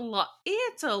It's a lot.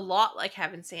 It's a lot like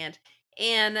having sand.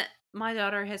 And my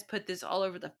daughter has put this all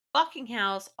over the fucking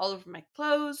house, all over my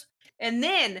clothes. And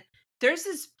then there's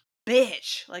this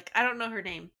bitch. Like, I don't know her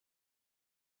name.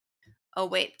 Oh,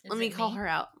 wait. Let me call her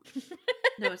out.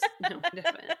 No,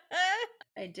 definitely.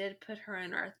 I did put her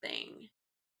in our thing.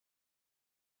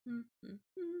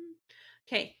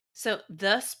 Okay, so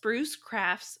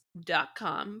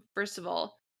thesprucecrafts.com. First of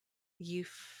all, you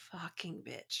fucking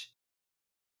bitch.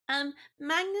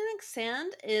 Magnetic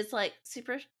sand is like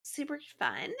super super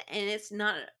fun, and it's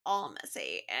not at all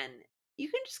messy, and you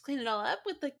can just clean it all up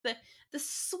with like the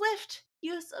swift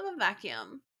use of a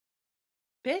vacuum.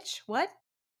 Bitch, what?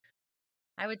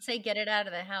 I would say get it out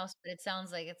of the house, but it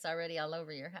sounds like it's already all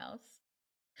over your house.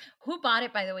 Who bought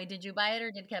it, by the way? Did you buy it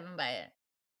or did Kevin buy it?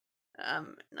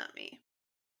 Not me.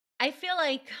 I feel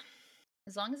like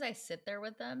as long as I sit there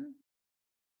with them,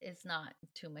 it's not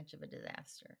too much of a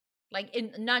disaster. Like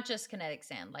in not just kinetic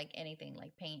sand, like anything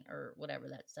like paint or whatever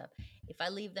that stuff. If I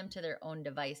leave them to their own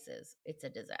devices, it's a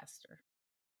disaster.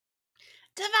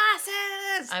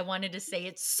 Devices! I wanted to say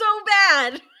it's so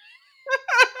bad.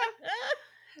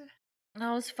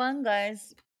 That was fun,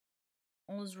 guys.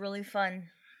 It was really fun.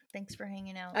 Thanks for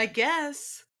hanging out. I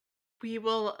guess we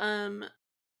will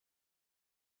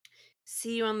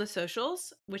see you on the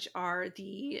socials, which are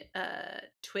the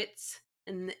twits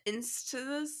and the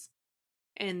instas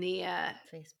and the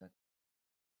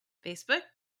Facebook.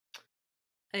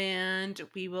 And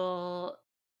we will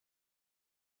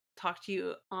talk to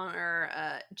you on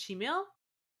our Gmail.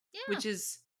 Yeah. Which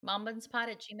is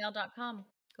mombunspot@gmail.com.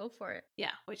 Go for it.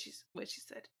 Yeah, what she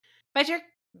said. Bye, Trick.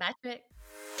 Bye, Trick.